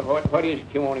 What is it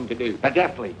you want him to do?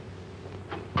 Deftly.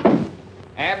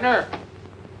 Abner!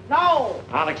 No!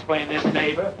 I'll explain this,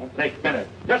 neighbor. Won't take a minute.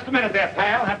 Just a minute there,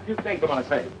 pal. Have a few things I want to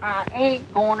say. I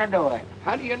ain't gonna do it.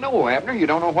 How do you know, Abner? You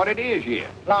don't know what it is yet.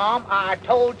 Lom, I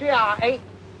told you I ain't...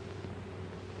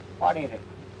 What is it?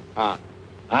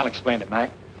 I'll explain it,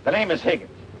 Mac. The name is Higgins.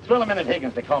 Thrill-a-minute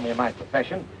Higgins, they call me in my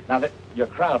profession. Now, you're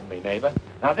crowding me, neighbor.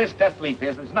 Now, this death leaf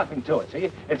there's nothing to it,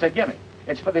 see? It's a gimmick.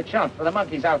 It's for the chumps, for the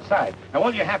monkeys outside. Now,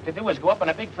 all you have to do is go up in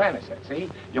a big fanny set, see?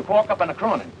 You walk up in a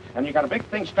cronin, and you got a big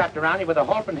thing strapped around you with a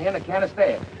halpin here and a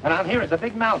canister. And on here is a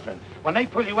big maltron. When they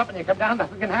pull you up and you come down,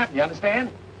 nothing can happen, you understand?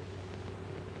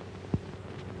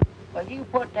 Will you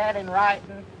put that in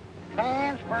writing?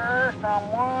 Transfer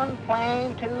from one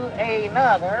plane to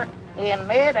another in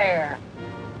midair.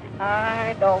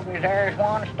 I doggies, there's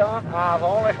one stunt I've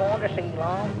always wanted to see,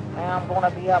 Lom. Now I'm going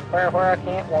to be up there where I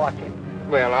can't watch it.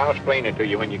 Well, I'll explain it to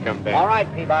you when you come back. All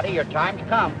right, Peabody, your time's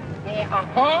come.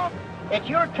 Yeah, It's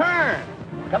your turn.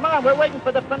 Come on, we're waiting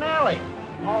for the finale.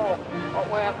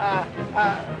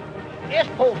 Let's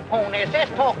postpone this.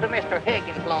 Let's talk to Mr.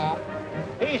 Higgins, Lom.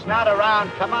 He's not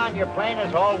around. Come on, your plane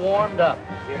is all warmed up.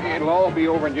 It'll all be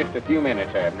over in just a few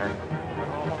minutes, Abner.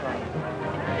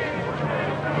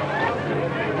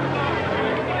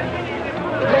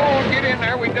 Go on, get in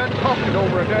there. We done talked it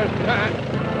over a dozen times.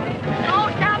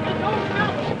 Don't stop it, don't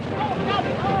stop it, don't stop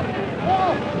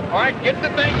it. All right, get the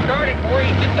thing started before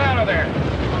he gets out of there.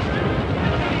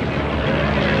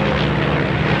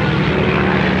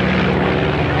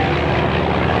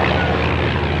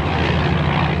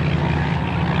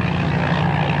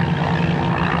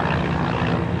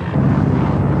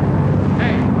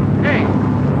 Hey,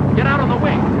 get out on the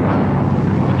wing.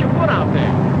 Put your foot out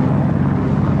there.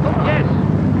 Yes.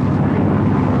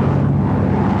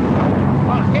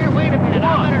 Well, here, wait a minute.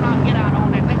 I better not get out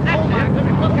on that thing. That's it.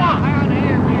 Look out.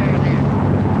 There.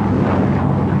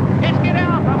 Let's get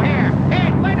out from here.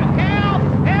 Hey, wait a minute.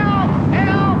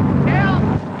 Help.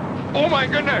 Oh, my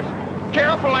goodness.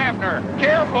 Careful, Abner.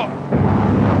 Careful.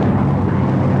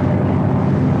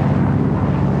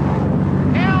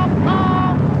 Help,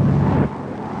 Tom.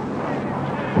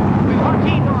 What's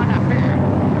he doing up here?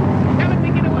 Tell him to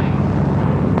get away.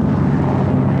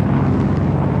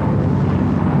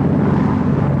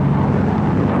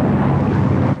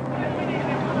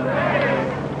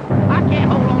 I can't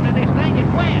hold on to this thing.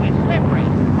 It's wet. It's slippery.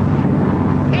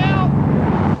 Help!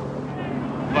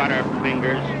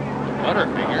 Butterfingers.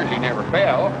 Butterfingers? He never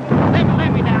fell.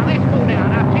 Let me down. Let's go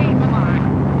down. I've changed my mind.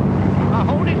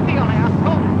 Hold it still now.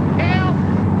 Help!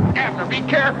 Abner, be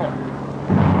careful.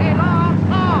 Hey, Lom,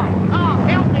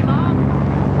 help me, Lom.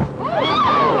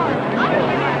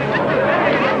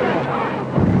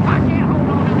 I can't hold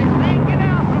on to this thing. Get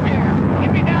out from here.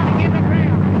 Get me down and get the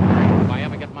ground. If I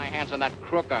ever get my hands on that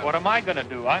crook, What am I going to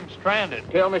do? I'm stranded.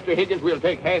 Tell Mr. Higgins we'll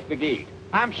take half the gate.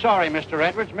 I'm sorry, Mr.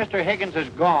 Edwards. Mr. Higgins is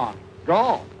gone.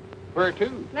 Gone. Where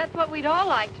to? That's what we'd all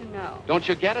like to know. Don't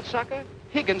you get it, sucker?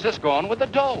 Higgins is gone with the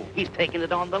dough. He's taking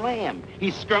it on the lam.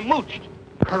 He's scramooched.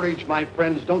 Courage, my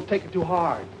friends. Don't take it too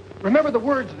hard. Remember the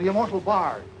words of the immortal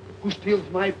bard. Who steals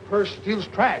my purse steals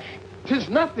trash. 'Tis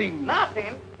nothing.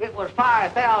 Nothing. It was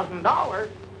 $5,000.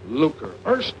 Lucre.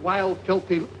 Erstwhile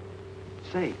filthy...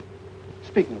 Say,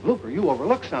 speaking of lucre, you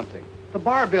overlooked something. The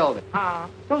bar building. Huh?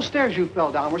 Those stairs you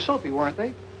fell down were soapy, weren't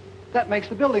they? That makes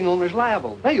the building owners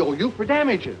liable. They owe you for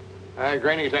damages.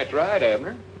 Granny, that's right,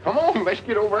 Abner. Come on, let's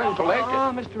get over and collect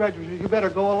it. Mr. Edwards, you better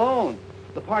go alone.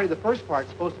 The party, the first part's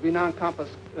supposed to be non-compos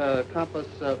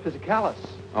physicalis.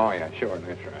 Oh, yeah, sure,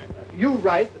 that's right. You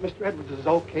write that Mr. Edwards is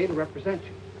okay to represent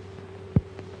you.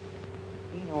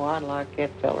 You know, I'd like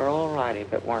that feller all right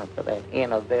if it weren't for that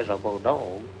invisible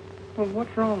dog. Well,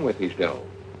 what's wrong with his dog?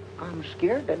 I'm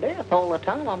scared to death all the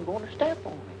time I'm going to step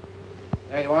on him.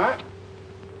 There you are.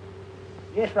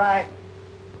 Just right.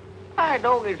 Hi,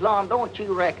 Doggy's Lawn, don't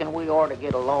you reckon we ought to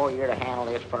get a lawyer to handle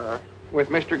this for us? With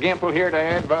Mr. Gimple here to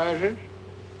advise us?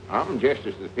 I'm just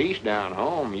as the piece down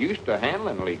home, used to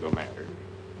handling legal matters.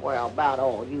 Well, about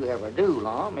all you ever do,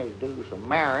 Lum, is do some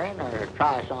marrying or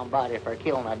try somebody for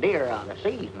killing a deer out of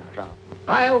season or something.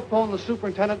 I'll phone the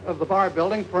superintendent of the bar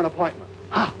building for an appointment.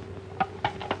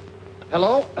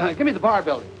 Hello? Give me the bar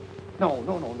building. No,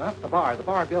 not the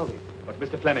bar building. But,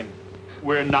 Mr. Fleming,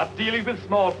 we're not dealing with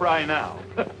small fry now.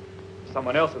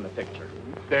 Someone else in the picture.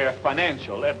 Their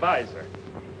financial advisor.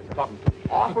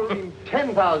 Offer him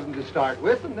 $10,000 to start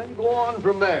with, and then go on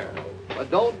from there. But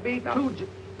don't be too...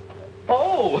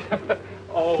 Oh,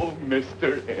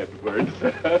 Mr. Edwards.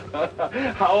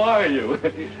 How are you?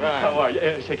 Fine. How are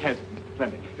you? Shake hands with Mr.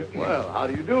 Fleming. Well, how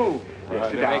do you do?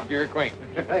 Sit down. Make your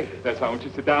acquaintance. Thank you. That's why I want you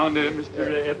to sit down,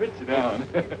 Mr. Edwards. Sit down.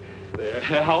 There.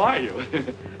 How are you?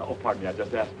 Oh, pardon me, I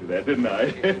just asked you that, didn't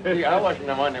I? See, I wasn't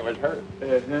the one that was hurt.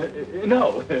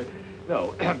 No.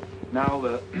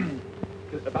 Now,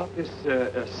 about this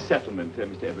settlement,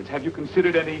 Mr. Edwards, have you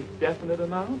considered any definite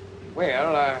amount?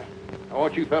 Well, I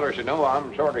want you fellers to know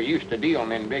I'm sort of used to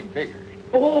dealing in big figures.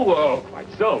 Oh, quite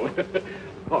so.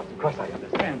 Of course, I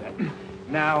understand that.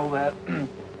 Now,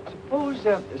 suppose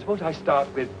I start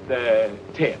with 10.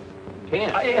 10?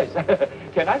 Yes,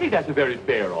 10. I think that's a very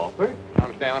fair offer.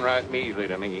 Sounds downright measly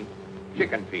to me.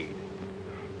 Chicken feed.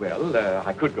 Well,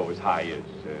 I could go as high as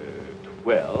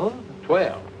 12.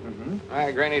 12?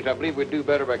 Mm-hmm. Grannies, I believe we'd do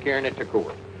better by carrying it to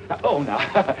court.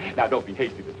 Now, don't be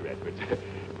hasty, Mr. Edwards.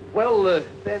 Well,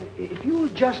 then, if you'll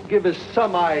just give us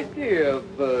some idea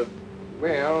of...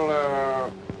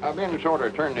 Well, I've been sort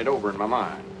of turning it over in my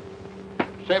mind.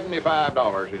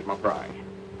 $75 is my price.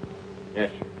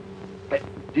 Yes, sir.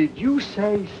 Did you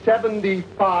say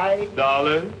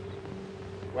 $75?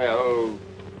 Well,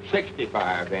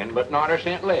 65 then, but not a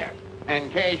cent less.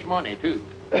 And cash money, too.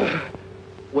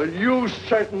 Well, you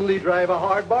certainly drive a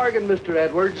hard bargain, Mr.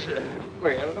 Edwards.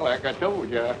 Well, like I told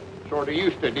you, I sort of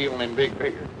used to dealing in big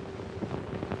figures.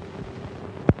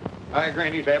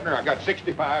 Granny's Abner, I got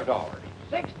 $65.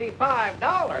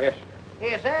 $65? Yes, sir.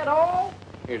 Is that all?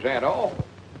 Is that all?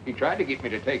 He tried to get me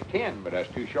to take 10, but I was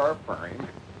too sharp for him.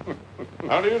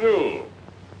 How do you do?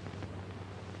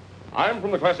 I'm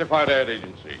from the classified ad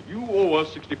agency. You owe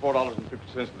us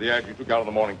 $64.50 for the ad you took out of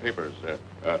the morning papers.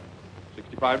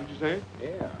 65, did you say?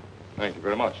 Yeah. Thank you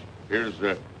very much. Here's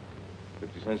 50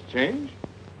 cents change,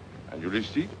 and your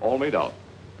receipt all made out.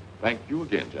 Thank you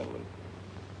again, gentlemen.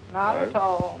 Not at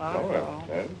all, not at all.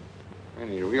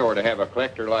 We ought to have a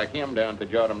collector like him down at the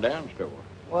Jot 'em Down store.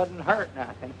 Wouldn't hurt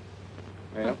nothing.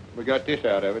 Well, we got this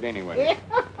out of it anyway.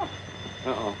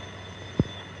 Uh-oh.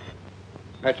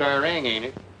 That's our ring, ain't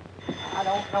it? I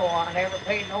don't know. I never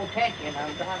paid no attention.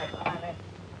 I'm trying to find it.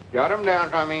 Jot 'em Down,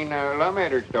 Lum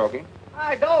Edwards talking.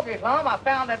 Hi, Doggy's Lum. I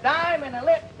found a dime and a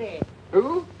lipstick.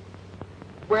 Who?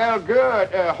 Well, good.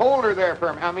 Hold her there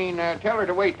for me. Tell her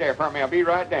to wait there for me. I'll be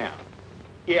right down.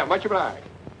 Yeah, much obliged.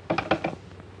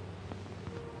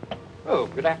 Oh,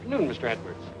 good afternoon, Mr.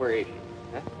 Edwards. Where is she?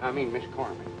 Huh? Miss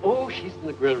Corman. Oh, she's in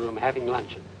the grill room having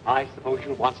luncheon. I suppose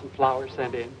you'll want some flowers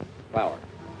sent in. Flower?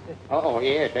 Oh,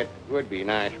 yes, that would be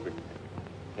nice, but to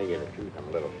tell you the truth, I'm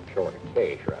a little short of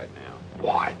cash right now.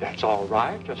 Why, that's all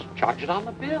right. Just charge it on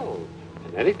the bill.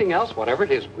 And anything else, whatever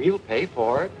it is, we'll pay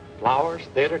for it. Flowers,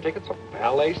 theater tickets, a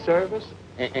ballet service.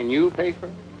 And you'll pay for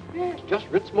it? Yes, just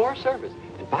Ritzmore service.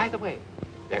 And by the way,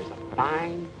 there's a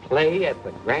fine play at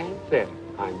the Grand Theater.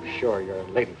 I'm sure your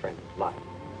lady friend would like.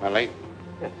 My lady?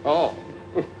 Yes. Oh.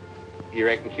 You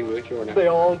reckon she would, sure enough? They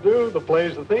all do. The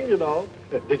play's the thing, you know.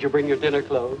 Did you bring your dinner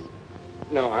clothes?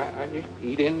 No, I just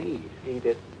eat in these. Eat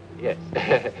it? Yes.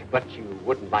 But you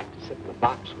wouldn't like to sit in the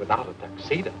box without a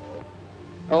tuxedo.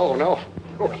 Oh, no.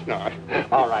 Of course not.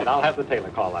 All right, I'll have the tailor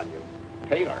call on you.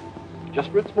 Tailor?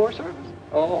 Just Ritzmore service.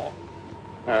 Oh.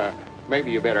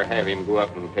 Maybe you better have him go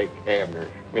up and take Abner's,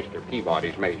 Mr.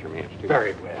 Peabody's measurements, too.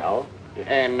 Very well.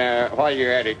 And while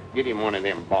you're at it, get him one of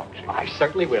them boxes. I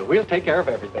certainly will. We'll take care of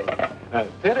everything.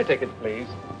 Theater tickets, please.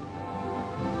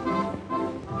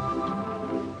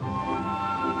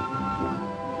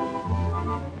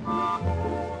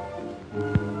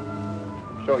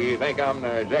 So you think I'm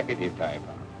the executive type,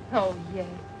 huh? Oh, yes.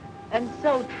 And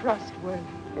so trustworthy.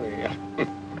 Well,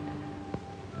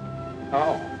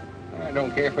 oh, I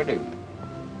don't care if I do.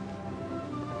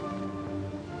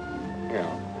 Yeah,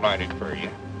 I'll light it for you.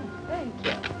 Thank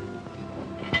you.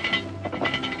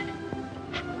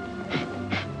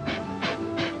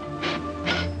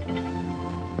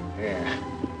 Yeah.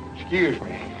 Excuse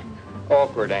me.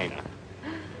 Awkward, ain't I?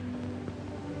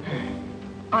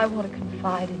 I want to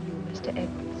confide in you, Mr.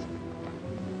 Edwards.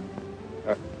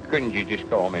 Couldn't you just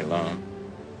call me Lum?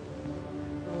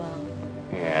 Love.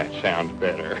 Yeah, it sounds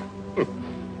better.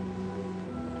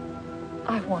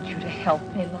 I want you to help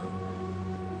me,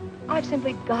 Lum. I've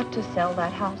simply got to sell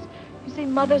that house. You see,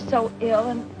 Mother's so ill,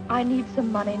 and I need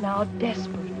some money now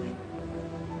desperately.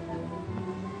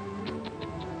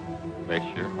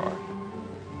 Bless your heart.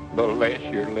 Bless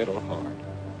your little heart.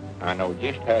 I know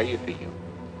just how you feel.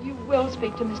 You will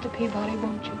speak to Mr. Peabody,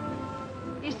 won't you?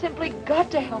 You simply got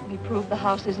to help me prove the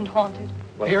house isn't haunted.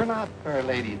 Well, fear not, fair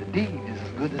lady. The deed is as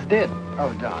good as dead.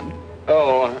 Oh, done.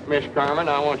 Oh, Miss Carmen,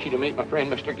 I want you to meet my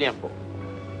friend, Mr. Gimple.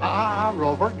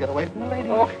 Rover, get away from the lady.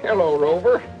 Oh, hello,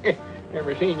 Rover.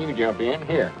 Never seen you jump in.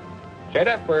 Here, set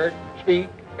up, Bert. Speak.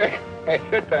 It's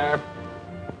good time.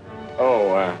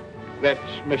 Oh, that's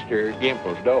Mr.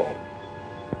 Gimple's dog.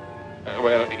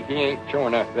 Well, he ain't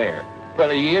showing up there.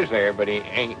 Well, he is there, but he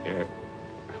ain't.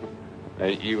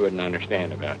 You wouldn't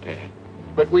understand about that.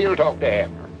 But we'll talk to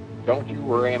Abner. Don't you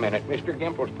worry a minute. Mr.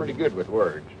 Gimple's pretty good with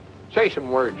words. Say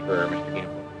some words for her, Mr.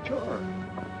 Gimple. Sure.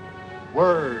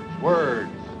 Words,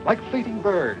 words. Like fleeting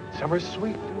birds. Some are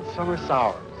sweet and some are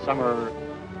sour. Some are,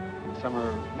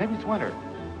 maybe it's winter.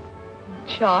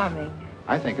 Charming.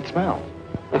 I think it smells.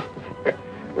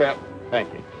 Well,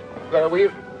 thank you. Well,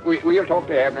 we'll talk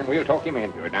to Abner and we'll talk him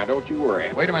into it. Now, don't you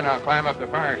worry. Wait a minute, I'll climb up the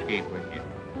fire escape with you.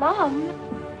 Mom,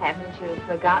 haven't you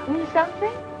forgotten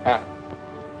something?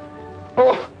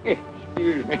 Oh,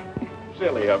 excuse me.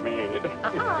 Silly of me, ain't it?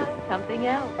 Something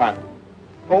else.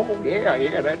 Oh,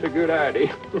 yeah, that's a good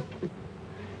idea.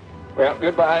 Well,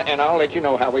 goodbye, and I'll let you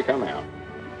know how we come out.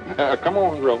 Come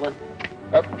on, Rover.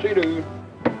 Up, see dude.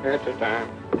 That's the time.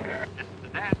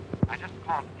 Dad, I just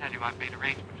called to tell you I've made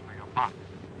arrangements for your box.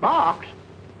 Box?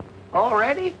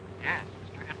 Already? Yes,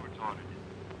 Mr. Edwards ordered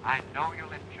it. I know you'll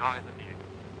enjoy the view.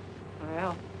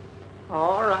 Well,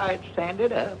 all right, send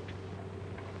it up.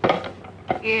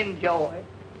 Enjoy.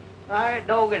 I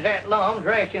dog is that Lum's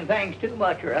racing things too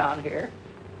much around here.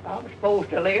 I'm supposed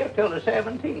to live till the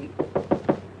 17th.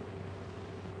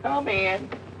 Come in.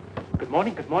 Good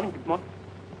morning, good morning, good morning.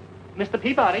 Mr.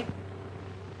 Peabody?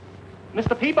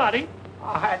 Mr. Peabody?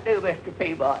 I do, Mr.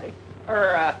 Peabody.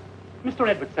 Mr.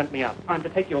 Edwards sent me up. I'm to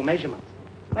take your measurements.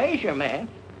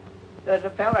 Measurements? Does a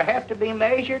fella have to be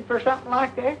measured for something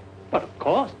like that? But of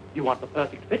course, you want the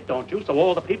perfect fit, don't you? So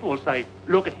all the people will say,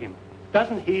 look at him.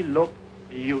 Doesn't he look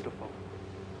beautiful?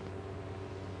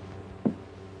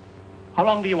 How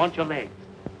long do you want your legs?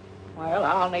 Well,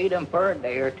 I'll need them for a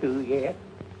day or two yet.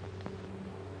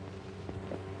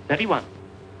 31.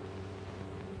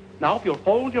 Now, if you'll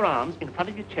fold your arms in front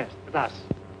of your chest, thus.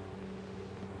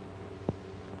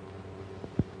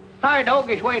 Hi,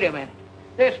 doggies, wait a minute.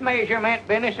 This measurement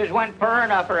business has went far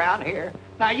enough around here.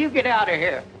 Now, you get out of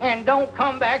here, and don't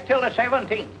come back till the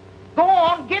 17th. Go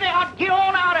on, get out, get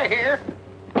on out of here.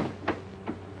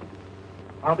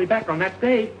 I'll be back on that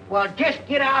day. Well, just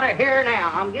get out of here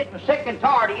now. I'm getting sick and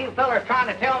tired of you fellas trying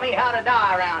to tell me how to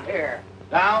die around here.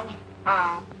 Down?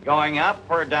 Going up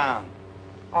or down?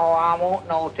 Oh, I won't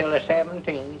know till the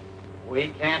 17th. We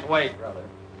can't wait, brother.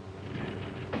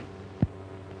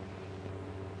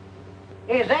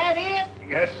 Is that it?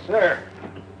 Yes, sir.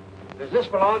 Does this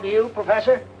belong to you,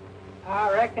 Professor?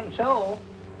 I reckon so.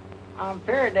 I'm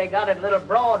feared they got it a little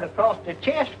broad across the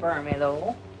chest for me,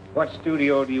 though. What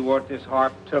studio do you want this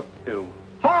harp took to?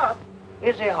 Harp?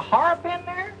 Is there a harp in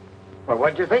there? Well,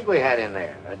 what'd you think we had in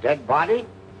there? A dead body?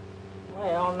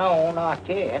 Well, no, not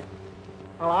yet.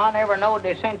 Well, I never knowed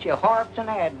they sent you harps in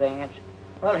advance.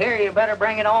 Well, here, you better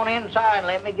bring it on inside and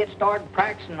let me get started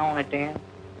practicing on it then.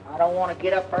 I don't want to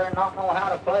get up there and not know how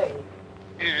to play.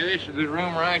 Yeah, this is the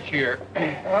room right here.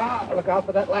 Look out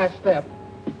for that last step.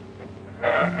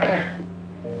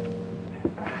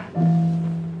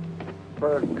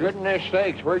 For goodness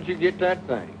sakes, where'd you get that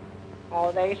thing?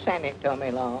 Oh, they sent it to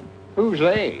me, Lum. Who's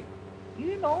they?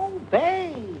 You know,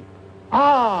 they.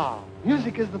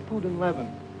 Music is the food and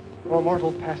leaven for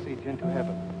mortal passage into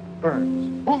heaven.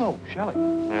 Burns. Oh, no, Shelley.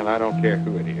 Well, I don't care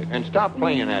who it is. And stop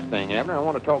playing that thing, Abner. I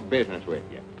want to talk business with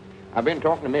you. I've been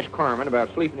talking to Miss Carmen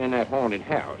about sleeping in that haunted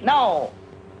house. No.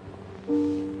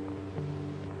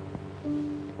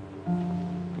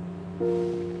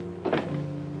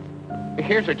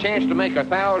 Here's a chance to make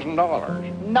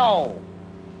 $1,000. No.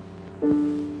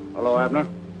 Hello, Abner.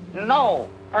 No.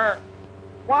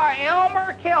 Why,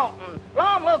 Elmer Kelton.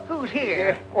 Long, look who's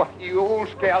here. Why, you old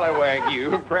scallywag,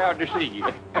 you. Proud to see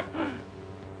you.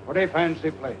 Pretty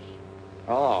fancy place.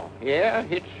 Oh, yeah?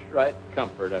 It's right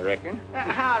comfort, I reckon.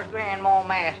 How's Grandma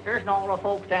Masters and all the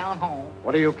folks down home?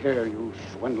 What do you care, you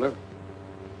swindler?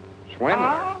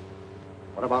 Swindler?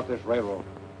 What about this railroad?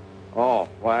 Oh,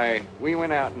 why, we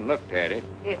went out and looked at it.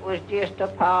 It was just a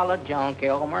pile of junk,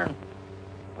 Elmer.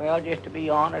 Well, just to be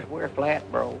honest, we're flat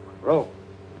broke. Broke?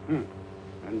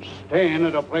 And staying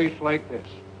at a place like this.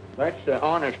 That's the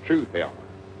honest truth, Elmer.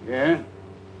 Yeah?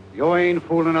 You ain't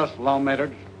fooling us,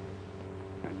 lawmakers.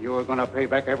 And you're going to pay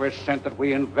back every cent that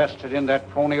we invested in that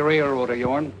phony railroad of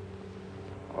yourn.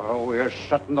 Or we're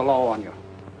setting the law on you.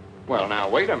 Well, now,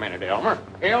 wait a minute, Elmer.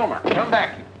 Elmer, come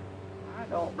back here. I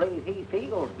don't believe he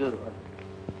feels good.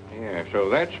 Yeah, so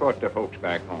that's what the folks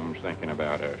back home's thinking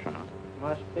about us, huh?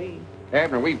 Must be.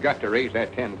 Abner, we've got to raise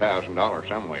that $10,000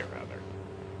 some way or other.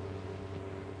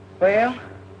 Well,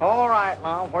 all right,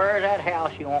 Mom. Where's that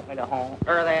house you want me to haunt?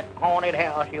 Or that haunted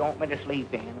house you want me to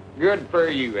sleep in? Good for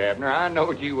you, Abner. I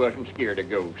knowed you wasn't scared of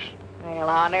ghosts. Well,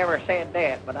 I never said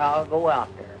that, but I'll go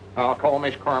out there. I'll call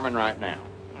Miss Carmen right now.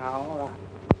 All right.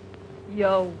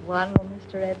 You're wonderful,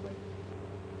 Mr. Edward.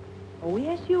 Oh,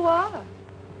 yes, you are.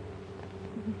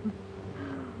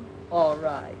 All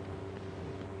right.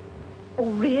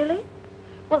 Oh, really?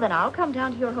 Well, then I'll come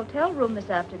down to your hotel room this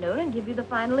afternoon and give you the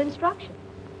final instructions.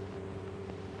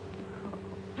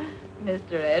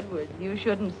 Mr. Edwards, you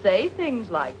shouldn't say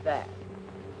things like that.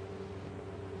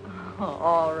 Oh,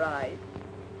 all right.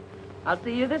 I'll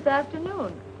see you this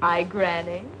afternoon. Aye,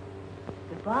 Granny.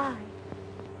 Goodbye.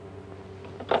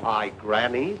 Aye,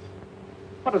 Grannies?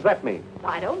 What does that mean?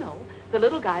 I don't know. The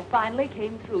little guy finally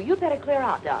came through. You'd better clear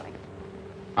out, darling.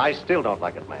 I still don't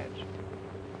like it, Madge.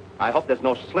 I hope there's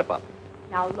no slip-up.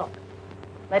 Now, look.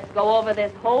 Let's go over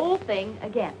this whole thing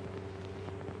again.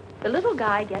 The little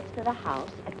guy gets to the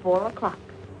house at 4 o'clock.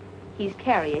 He's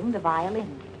carrying the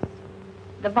violin case.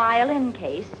 The violin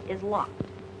case is locked.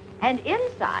 And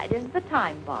inside is the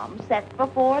time bomb set for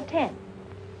 4:10.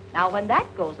 Now, when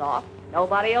that goes off,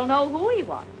 nobody'll know who he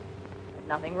was. There's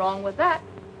nothing wrong with that.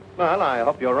 Well, I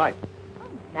hope you're right.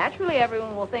 Naturally,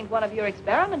 everyone will think one of your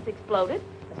experiments exploded,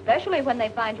 especially when they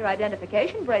find your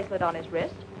identification bracelet on his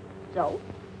wrist. So,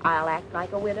 I'll act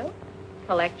like a widow,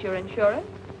 collect your insurance,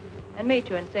 and meet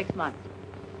you in 6 months.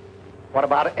 What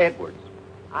about Edwards?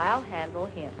 I'll handle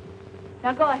him.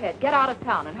 Now, go ahead. Get out of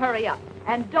town and hurry up.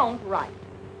 And don't write.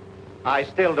 I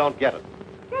still don't get it.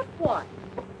 Get what?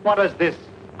 What does this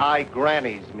 "I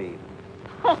Grannies" mean?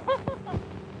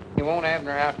 You want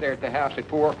Abner out there at the house at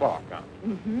 4 o'clock, huh?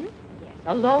 Mm-hmm. Yes,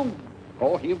 alone.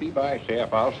 Oh, he'll be by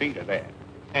himself. I'll see to that.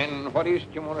 And what is it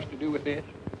you want us to do with this?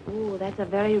 Oh, that's a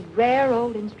very rare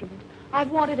old instrument.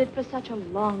 I've wanted it for such a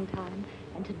long time.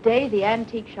 And today the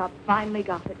antique shop finally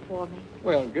got it for me.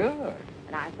 Well, good.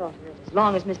 And I thought that as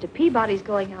long as Mr. Peabody's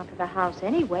going out to the house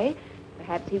anyway,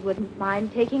 perhaps he wouldn't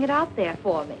mind taking it out there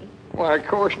for me. Why, of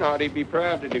course not. He'd be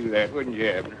proud to do that, wouldn't you,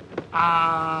 Abner?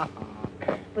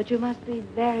 But you must be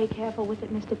very careful with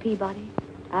it, Mr. Peabody.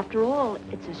 After all,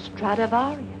 it's a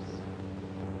Stradivarius.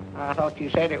 I thought you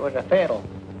said it was a fiddle.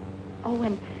 Oh,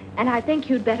 and I think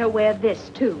you'd better wear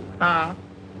this, too. Huh?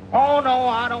 Oh, no,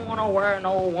 I don't want to wear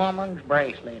no woman's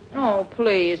bracelet. Oh,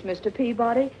 please, Mr.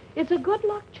 Peabody. It's a good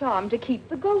luck charm to keep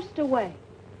the ghost away.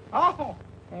 Oh,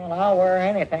 well, I'll wear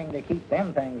anything to keep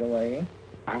them things away.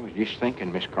 I was just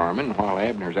thinking, Miss Carmen, while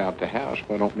Abner's out the house,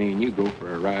 why don't me and you go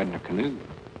for a ride in a canoe?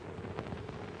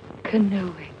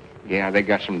 Canoeing? Yeah, they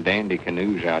got some dandy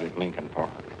canoes out at Lincoln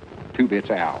Park. 2 bits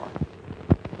an hour.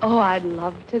 Oh, I'd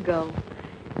love to go.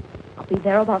 I'll be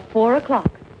there about 4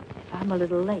 o'clock. If I'm a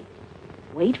little late,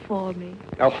 wait for me.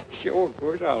 Oh, sure, of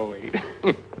course I'll wait.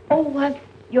 Oh,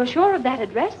 you're sure of that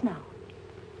address now?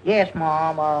 Yes,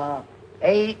 Mom.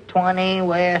 820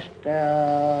 West,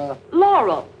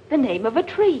 Laurel, the name of a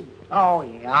tree. Oh,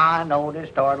 yeah, I know this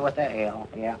started with a L.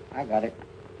 Yeah, I got it.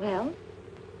 Well,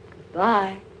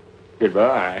 goodbye.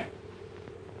 Goodbye.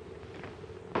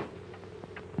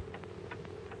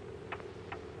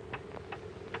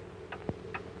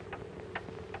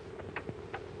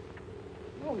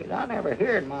 Oh, I never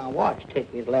heard my watch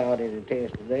tick as loud as it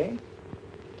is today.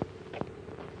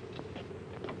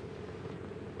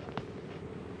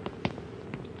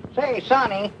 Say,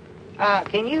 Sonny,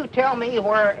 can you tell me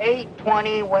where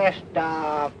 820 West,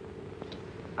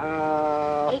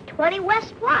 820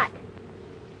 West what?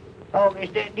 Oh,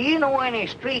 do you know any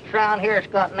streets around here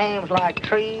that's got names like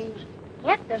trees?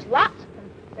 Yep, there's lots of them.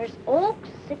 There's oak,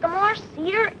 sycamore,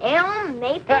 cedar, elm,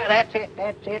 maple. That's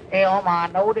it, elm. I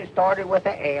knowed it started with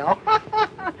an L.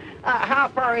 How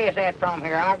far is that from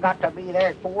here? I've got to be there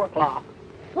at 4 o'clock.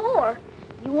 4?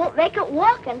 You won't make it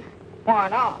walking. Why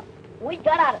not? We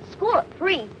got out of school at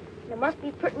 3. It must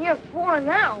be pretty near 4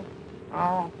 now.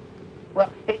 Oh.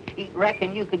 Well, you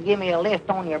reckon you could give me a lift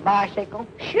on your bicycle?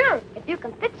 Sure, if you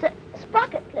can fix it. The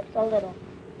sprocket clips a little.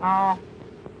 Oh.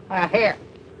 Here.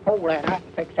 Hold that. I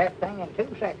can fix that thing in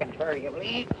 2 seconds for you,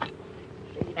 please.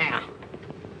 See now.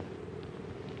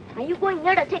 Are you going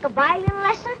there to take a violin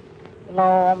lesson?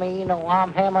 No, me, no.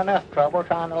 I'm having enough trouble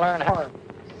trying to learn how.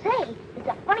 Say, there's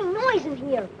a funny noise in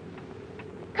here.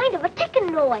 Kind of a ticking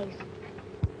noise.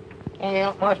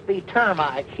 Yeah, it must be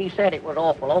termites. She said it was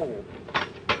awful old.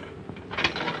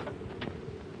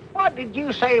 What did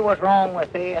you say was wrong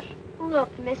with this?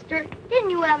 Look, mister,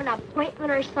 didn't you have an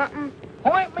appointment or something?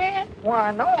 Appointment?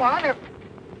 Why, no, I never...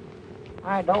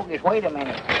 My doggies, wait a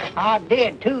minute. I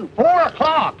did, too. 4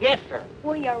 o'clock, yes, sir.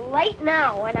 Well, you're late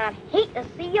now, and I'd hate to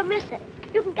see you miss it.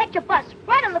 You can get your bus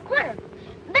right on the corner.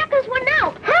 There goes one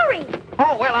now. Hurry!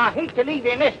 Oh, well, I hate to leave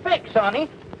you in this fix, sonny.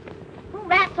 Oh,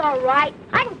 that's all right.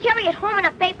 I can carry it home in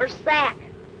a paper sack.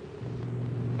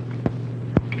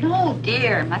 No,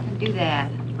 dear, mustn't do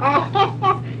that.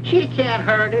 Oh, she can't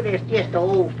hurt it. It's just an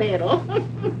old fiddle.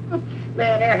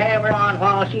 Let her have her on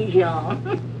while she's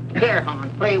young. Here, hon,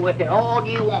 play with it all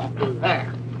you want to.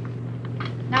 There.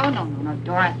 No,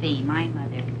 Dorothy, my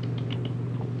mother.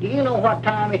 Do you know what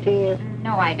time it is?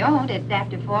 No, I don't. It's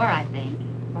after 4, I think.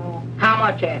 Oh, how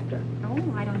much after?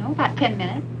 Oh, I don't know, about 10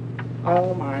 minutes.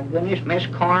 Oh, my goodness, Miss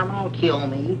Carmel will kill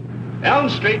me. Elm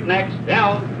Street next,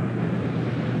 down.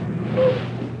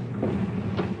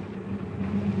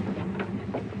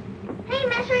 Hey,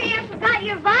 mister, you forgot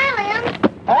your violin.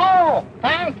 Oh,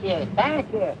 thank you,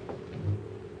 thank you.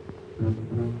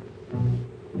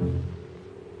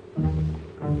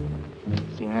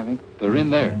 See anything? They're in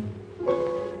there.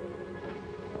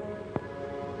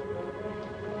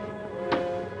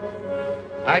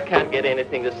 I can't get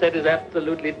anything. The set is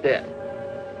absolutely dead.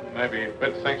 Maybe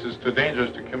Fitz thinks it's too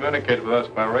dangerous to communicate with us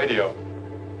by radio.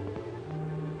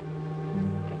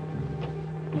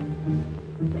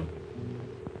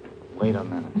 Wait a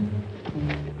minute.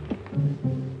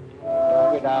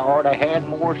 I ought to had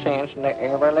more sense than to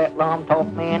ever let Lum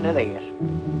talk me into this.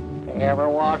 If there ever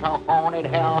was a haunted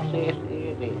house, this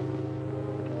is it.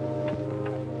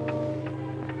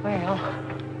 Well...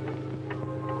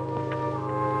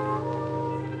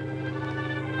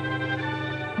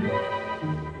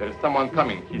 There's someone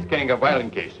coming. He's carrying a violin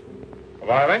case. A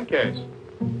violin case?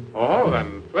 Oh,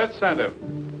 then let's send him.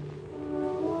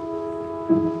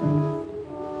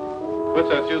 Fitz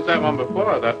has used that one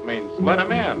before. That means let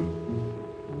him in.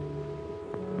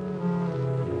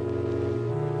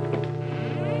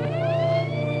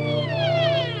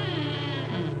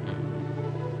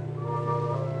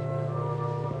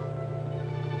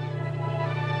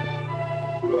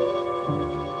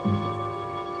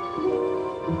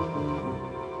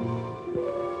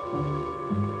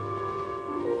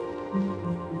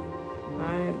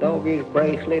 Doggy's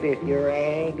bracelet, if you're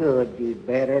any good, you'd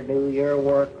better do your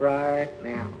work right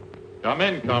now. Come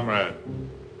in, comrade.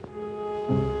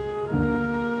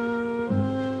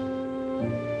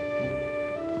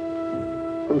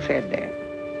 Who said that?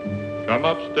 Come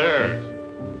upstairs.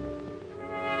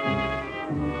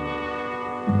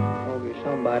 Doggy,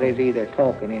 somebody's either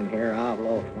talking in here or I've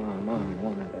lost my mind,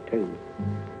 one of the two.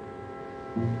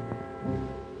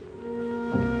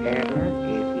 Adler,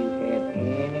 if you had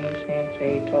any sense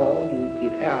at all,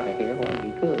 you'd get out of here when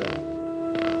you could.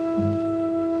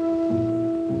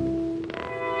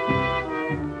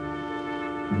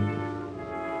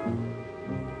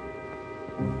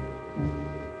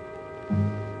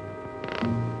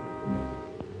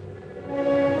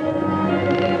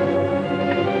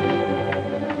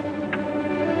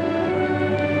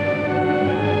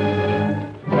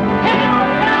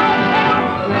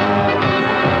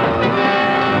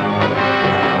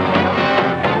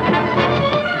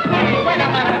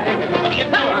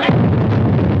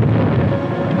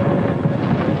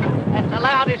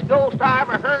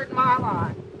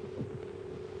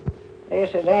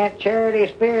 This is Aunt Charity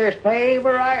Spears'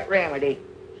 favorite remedy.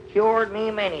 It's cured me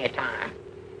many a time.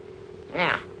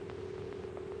 Now,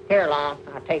 here, Long,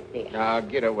 I'll take this. Now,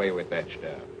 get away with that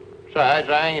stuff. Besides,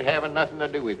 I ain't having nothing to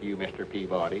do with you, Mr.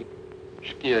 Peabody.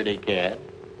 Scaredy cat.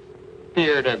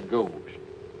 Feared of ghosts.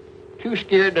 Too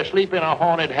scared to sleep in a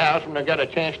haunted house when I got a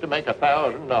chance to make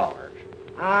 $1,000.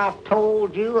 I've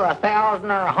told you 1,000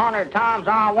 or 100 times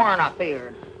I weren't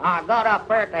afeard. I got up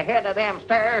there at the head of them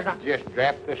stairs and... Just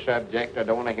drop the subject. I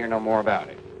don't want to hear no more about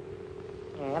it.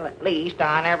 Well, at least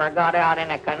I never got out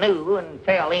in a canoe and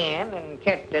fell in and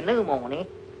catched a pneumonia.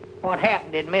 What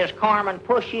happened? Did Miss Carmen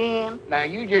push you in? Now,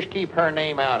 you just keep her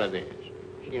name out of this.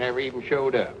 She never even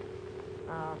showed up.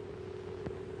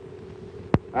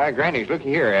 Hi, Grannies, look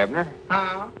here, Abner.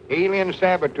 Huh? Alien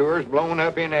saboteurs blown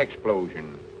up in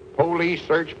explosion. Police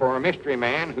search for a mystery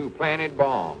man who planted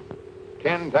bomb.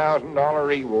 $10,000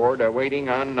 reward awaiting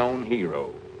unknown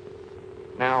hero.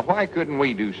 Now, why couldn't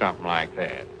we do something like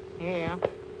that? Yeah,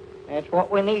 that's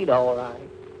what we need, all right.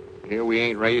 Here we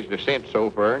ain't raised a cent so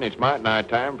far, and it's might nigh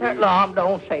time for you. Lom,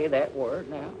 don't say that word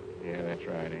now. Yeah, that's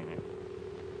right, ain't it?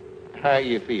 How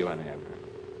you feeling, Abner?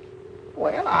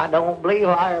 Well, I don't believe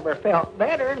I ever felt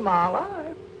better in my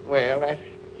life. Well, that's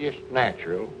just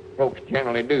natural. Folks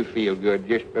generally do feel good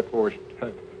just before...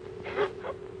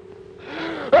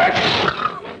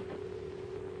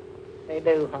 They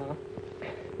do, huh?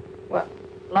 Well,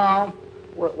 Lom,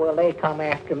 will they come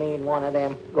after me in one of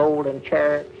them golden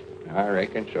chariots? I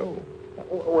reckon so.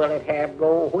 Will it have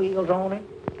gold wheels on it?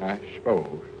 I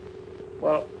suppose.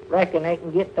 Well, reckon they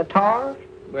can get the tars?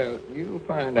 Well, you'll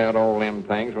find out all them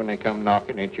things when they come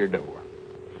knocking at your door.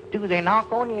 Do they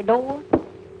knock on your door?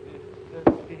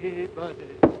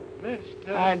 Peabody,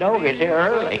 Mr. I know it's here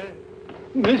early.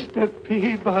 Mr.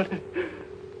 Peabody.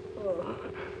 Oh.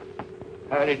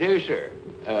 How do you do, sir?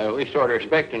 We sort of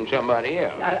expecting somebody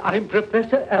else. I'm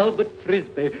Professor Albert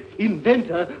Frisbee,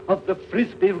 inventor of the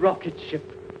Frisbee rocket ship.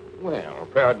 Well,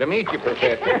 proud to meet you,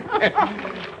 Professor.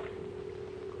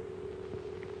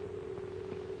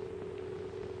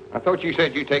 I thought you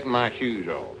said you'd taken my shoes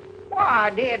off. Why, I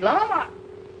did, Lom.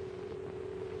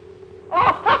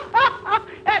 Oh,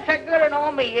 that's a good one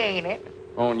on me, ain't it?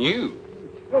 On you?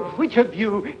 Which of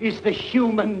you is the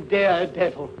human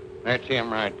daredevil? That's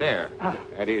him right there.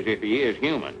 That is, if he is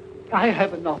human. I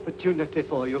have an opportunity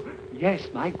for you. Yes,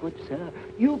 my good sir.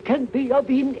 You can be of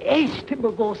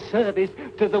inestimable service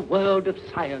to the world of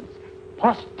science.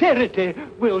 Posterity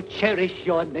will cherish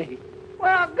your name.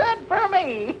 Well, good for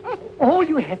me. All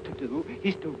you have to do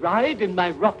is to ride in my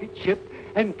rocket ship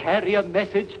and carry a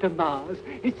message to Mars.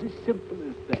 It's as simple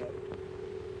as that.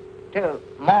 To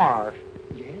Mars?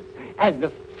 Yes, and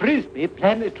the Frisbee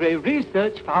Planetary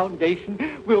Research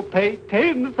Foundation will pay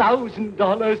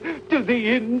 $10,000 to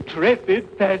the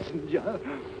intrepid passenger.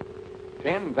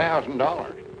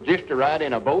 $10,000? Just to ride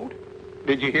in a boat?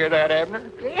 Did you hear that,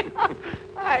 Abner? Yeah,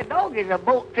 I know a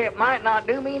boat trip might not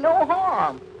do me no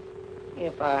harm.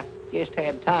 If I just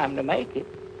had time to make it.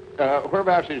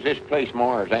 Whereabouts is this place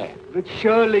Mars at? But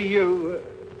surely you...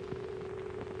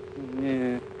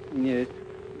 Yes.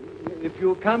 If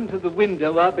you'll come to the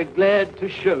window, I'll be glad to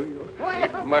show you.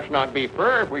 Well, must not be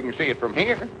far if we can see it from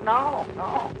here. No.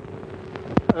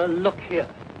 Look here.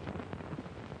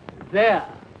 There,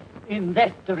 in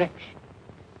that direction.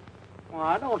 Well,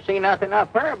 I don't see nothing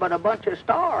up there but a bunch of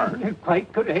stars.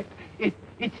 Quite correct.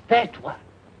 It's that one.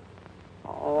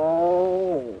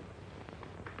 Oh.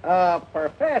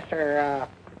 Professor,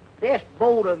 this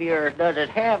boat of yours, does it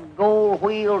have gold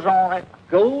wheels on it?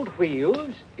 Gold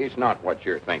wheels? It's not what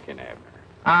you're thinking, Abner.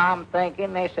 I'm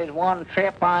thinking this is one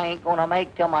trip I ain't gonna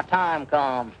make till my time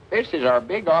comes. This is our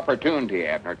big opportunity,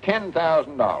 Abner.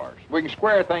 $10,000. We can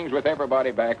square things with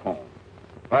everybody back home.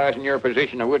 If I was in your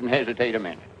position, I wouldn't hesitate a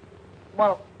minute.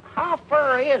 Well, how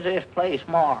far is this place,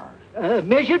 Mars?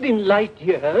 Measured in light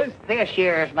years. This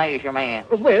year's measurement.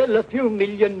 Well, a few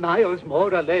million miles,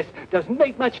 more or less. Doesn't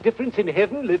make much difference in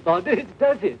heavenly bodies,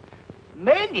 does it?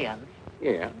 Millions?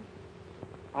 Yeah.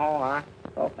 Oh, I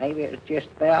thought maybe it was just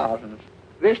thousands.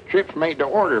 This trip's made to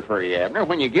order for you, Abner.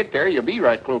 When you get there, you'll be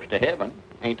right close to heaven.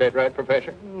 Ain't that right,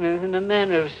 Professor? In a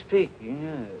manner of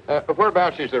speaking, yes.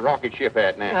 Whereabouts is the rocket ship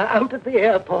at now? Out at the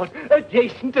airport,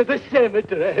 adjacent to the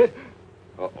cemetery.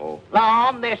 Uh-oh.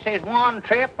 Lom, this is one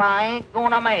trip I ain't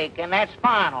gonna make, and that's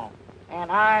final.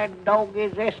 And I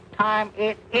doggies this time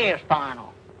it is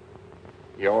final.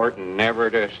 You oughtn't never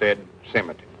to have said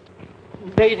cemetery.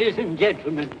 Ladies and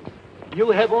gentlemen,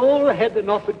 you have all had an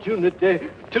opportunity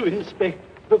to inspect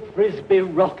the Frisbee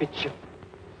rocket ship.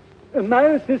 My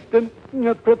assistant,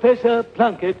 Professor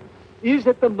Plunkett, is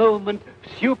at the moment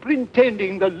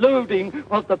superintending the loading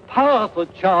of the powerful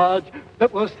charge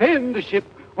that will send the ship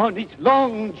on its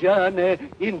long journey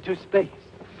into space.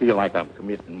 I feel like I'm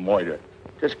committing murder.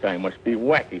 This guy must be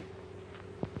wacky.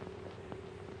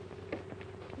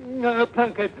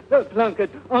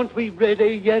 Plunkett, aren't we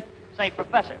ready yet? Say,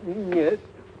 Professor. Yes?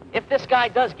 If this guy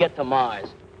does get to Mars,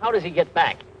 how does he get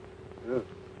back?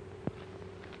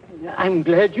 I'm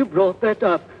glad you brought that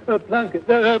up. Plunkett,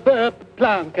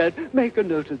 make a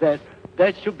note of that.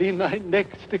 That should be my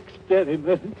next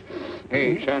experiment.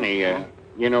 Hey, Sonny,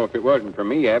 You know, if it wasn't for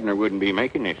me, Abner wouldn't be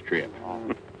making this trip.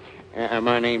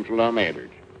 My name's Lum Eddard.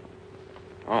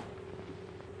 Oh.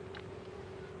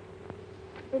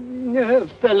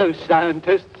 Fellow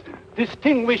scientists,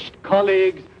 distinguished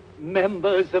colleagues,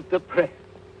 members of the press.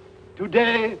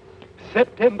 Today,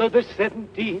 September the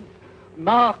 17th,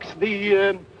 marks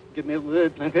the, give me a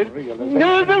word,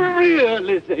 the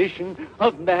realization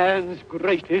of man's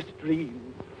greatest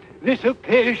dream. This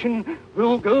occasion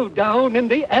will go down in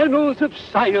the annals of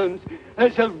science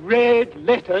as a red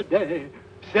letter day,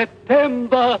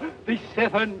 September the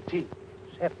 17th.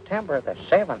 September the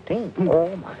 17th?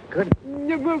 Oh, my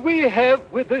goodness. We have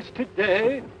with us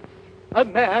today a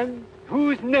man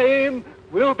whose name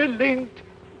will be linked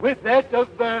with that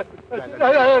of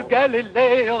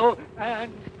Galileo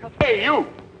and... Hey, you!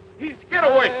 Get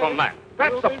away from that.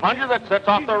 That's the plunger that sets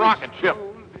off the rocket ship.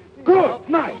 Good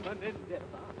night.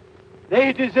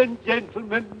 Ladies and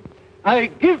gentlemen, I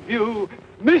give you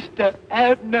Mr.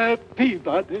 Abner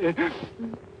Peabody.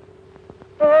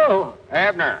 Oh.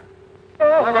 Abner.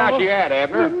 Where about you at,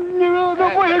 Abner?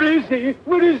 Where is he?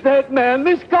 Where is that man?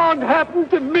 This can't happen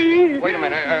to me. Wait a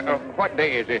minute. What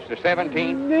day is this? The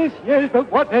 17th? Yes, but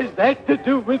what has that to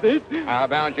do with it? I'll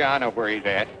bound you, I know where he's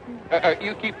at.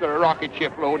 You keep the rocket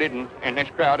ship loaded and this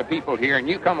crowd of people here, and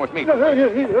you come with me.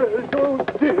 Oh,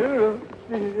 dear.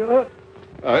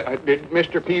 Did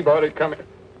Mr. Peabody come in?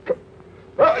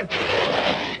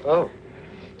 Oh.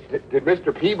 Did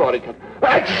Mr. Peabody come?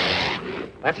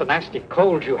 That's a nasty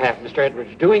cold you have, Mr.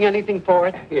 Edwards. Doing anything for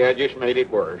it? Yeah, just made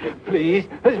it worse. Please,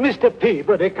 has Mr.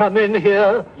 Peabody come in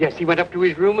here? Yes, he went up to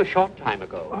his room a short time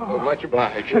ago. Oh, much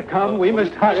obliged. Come, we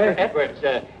must hurry. Mr. Edwards,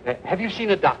 have you seen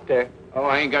a doctor? Oh,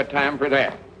 I ain't got time for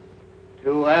that.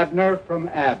 To Abner from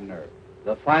Abner,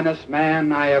 the finest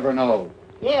man I ever know.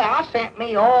 Yeah, I sent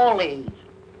me all these.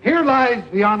 Here lies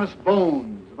the honest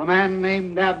bones of a man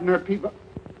named Abner Peabody.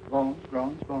 Bones.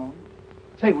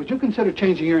 Say, would you consider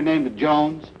changing your name to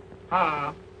Jones?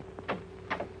 Abner,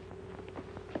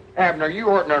 you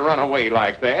oughtn't to run away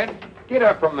like that. Get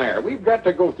up from there. We've got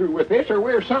to go through with this or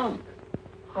we're sunk.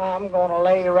 I'm going to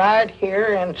lay right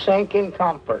here and sink in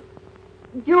comfort.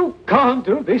 You can't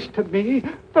do this to me.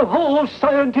 The whole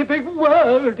scientific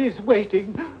world is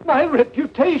waiting. My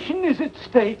reputation is at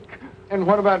stake. And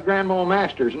what about Grandma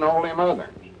Masters and all them others?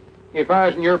 If I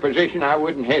was in your position, I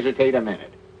wouldn't hesitate a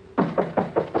minute.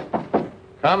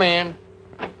 Come in.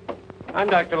 I'm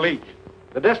Dr. Leach.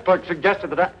 The desk clerk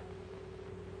suggested that I...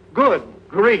 Good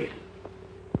grief.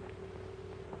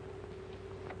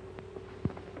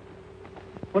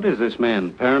 What is this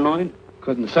man, paranoid?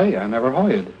 Couldn't say. I never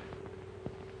hoyed.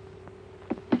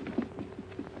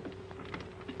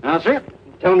 Now, sir,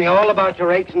 tell me all about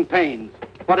your aches and pains.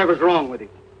 Whatever's wrong with you.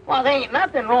 Well, there ain't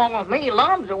nothing wrong with me.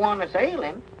 Lum's the one that's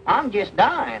ailing. I'm just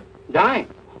dying. Dying?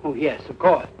 Oh, yes, of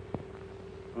course.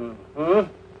 Oh,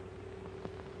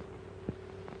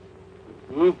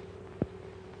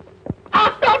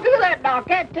 don't do that, Doc.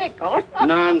 That tickles.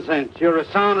 Nonsense. You're as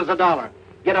sound as a dollar.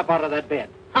 Get up out of that bed.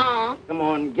 Huh? Come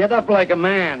on, get up like a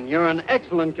man. You're in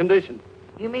excellent condition.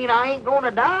 You mean I ain't going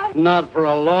to die? Not for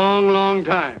a long, long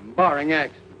time, barring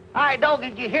accident. Hi, Dog,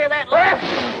 did you hear that laugh?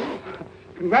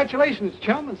 Congratulations,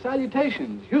 chum, and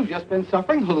salutations. You've just been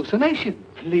suffering hallucination.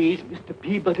 Please, Mr.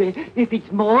 Peabody, if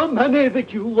it's more money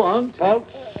that you want... Pulse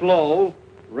slow,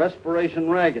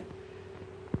 respiration ragged.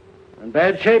 You're in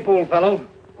bad shape, old fellow.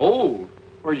 Oh,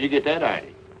 where'd you get that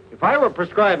idea? If I were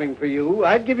prescribing for you,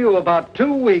 I'd give you about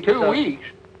 2 weeks. 2 weeks?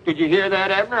 Did you hear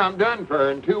that, Abner? I'm done for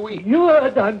in 2 weeks.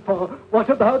 You're done for. What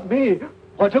about me?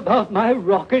 What about my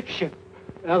rocket ship?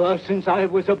 Ever since I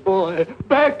was a boy,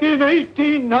 back in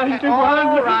 1891,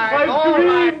 All right,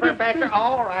 dreamed... Professor.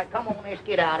 All right, come on, let's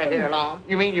get out of here, Long.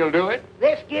 You mean you'll do it?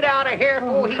 Let's get out of here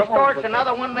before he starts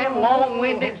another one of them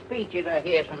long-winded speeches of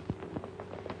his.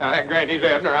 I grant you,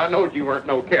 Abner, I knowed you weren't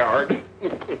no coward.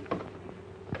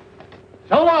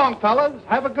 So long, fellas.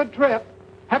 Have a good trip.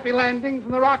 Happy landings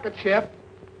in the rocket ship.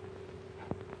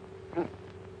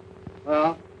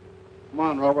 Well, come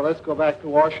on, Robert. Let's go back to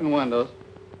washing windows.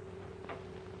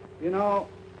 You know,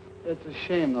 it's a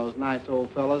shame those nice old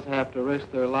fellas have to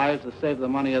risk their lives to save the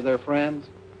money of their friends.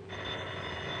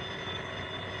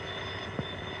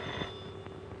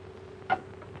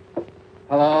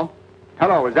 Hello?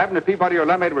 Hello, is Abner Peabody or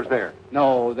Lum Edwards there?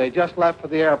 No, they just left for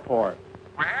the airport.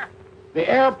 Where? The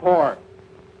airport.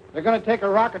 They're going to take a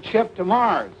rocket ship to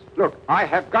Mars. Look, I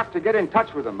have got to get in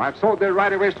touch with them. I've sold their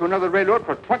right-of-ways to another railroad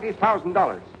for $20,000.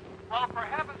 Well, for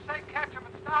heaven's sake, catch them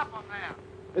and stop them then.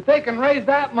 If they can raise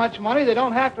that much money, they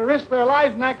don't have to risk their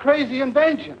lives in that crazy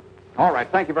invention. All right,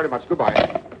 thank you very much.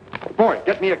 Goodbye. Boy,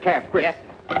 get me a cab, quick. Yes,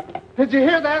 Did you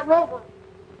hear that, Rover?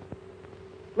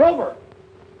 Rover,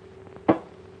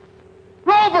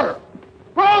 Grover!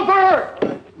 Grover!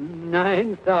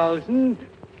 9,000,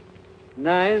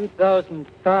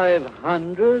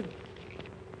 9,500,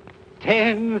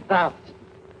 10,000.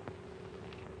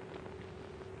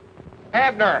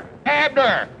 Abner!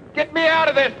 Abner! Get me out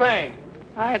of this thing!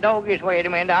 Hi, doggies, wait a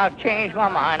minute. I've changed my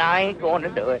mind. I ain't going to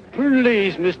do it.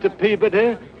 Please, Mr.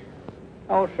 Peabody.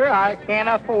 Oh, sir, I can't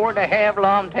afford to have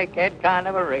Lum take that kind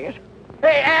of a risk.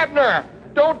 Hey, Abner!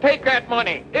 Don't take that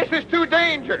money. This is too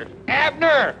dangerous.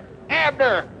 Abner!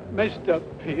 Abner! Mr.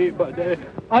 Peabody,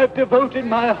 I've devoted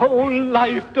my whole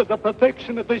life to the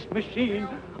perfection of this machine.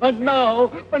 And now,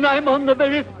 when I'm on the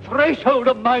very threshold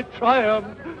of my triumph,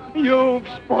 you've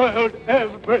spoiled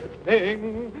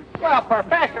everything. Well,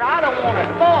 Professor, I don't want to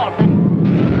spoil things.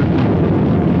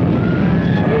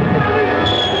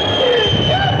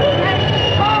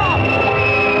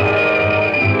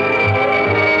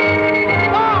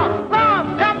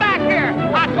 Mom, come back here.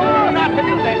 I told her not to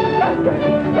do this.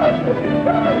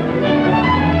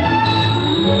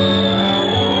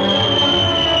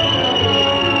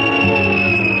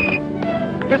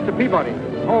 Mr. Peabody,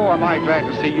 oh, am I glad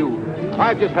to see you.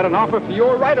 I've just had an offer for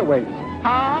your right-of-ways.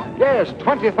 Huh? Yes,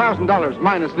 $20,000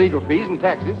 minus legal fees and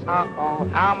taxes. Uh-oh.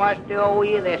 How much do I owe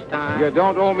you this time? You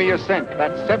don't owe me a cent.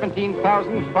 That's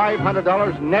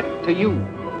 $17,500 net to you.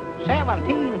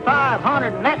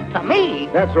 $17,500 net to me?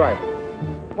 That's right.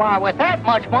 Why, with that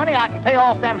much money, I can pay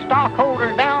off them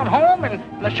stockholders down home and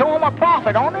show them a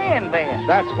profit on the invest.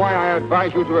 That's why I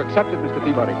advise you to accept it, Mr.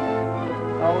 Peabody.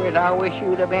 Oh, I wish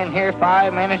you'd have been here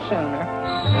 5 minutes sooner.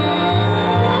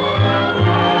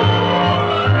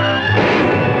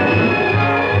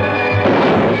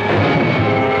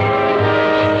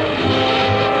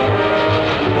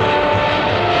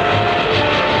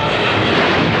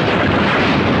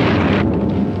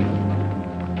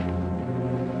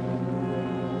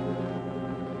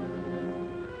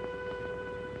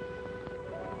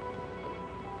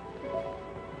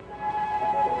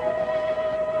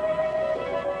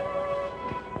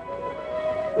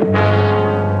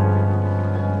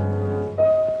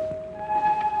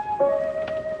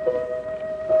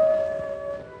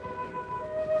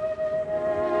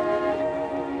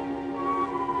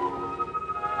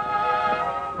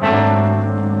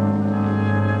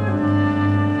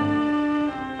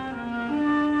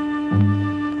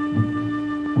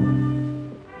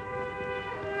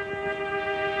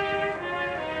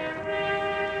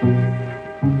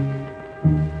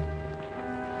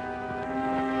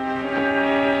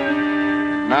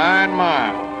 9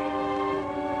 miles.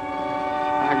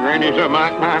 My granny's a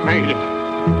mite, I made it.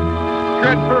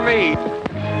 Good for me.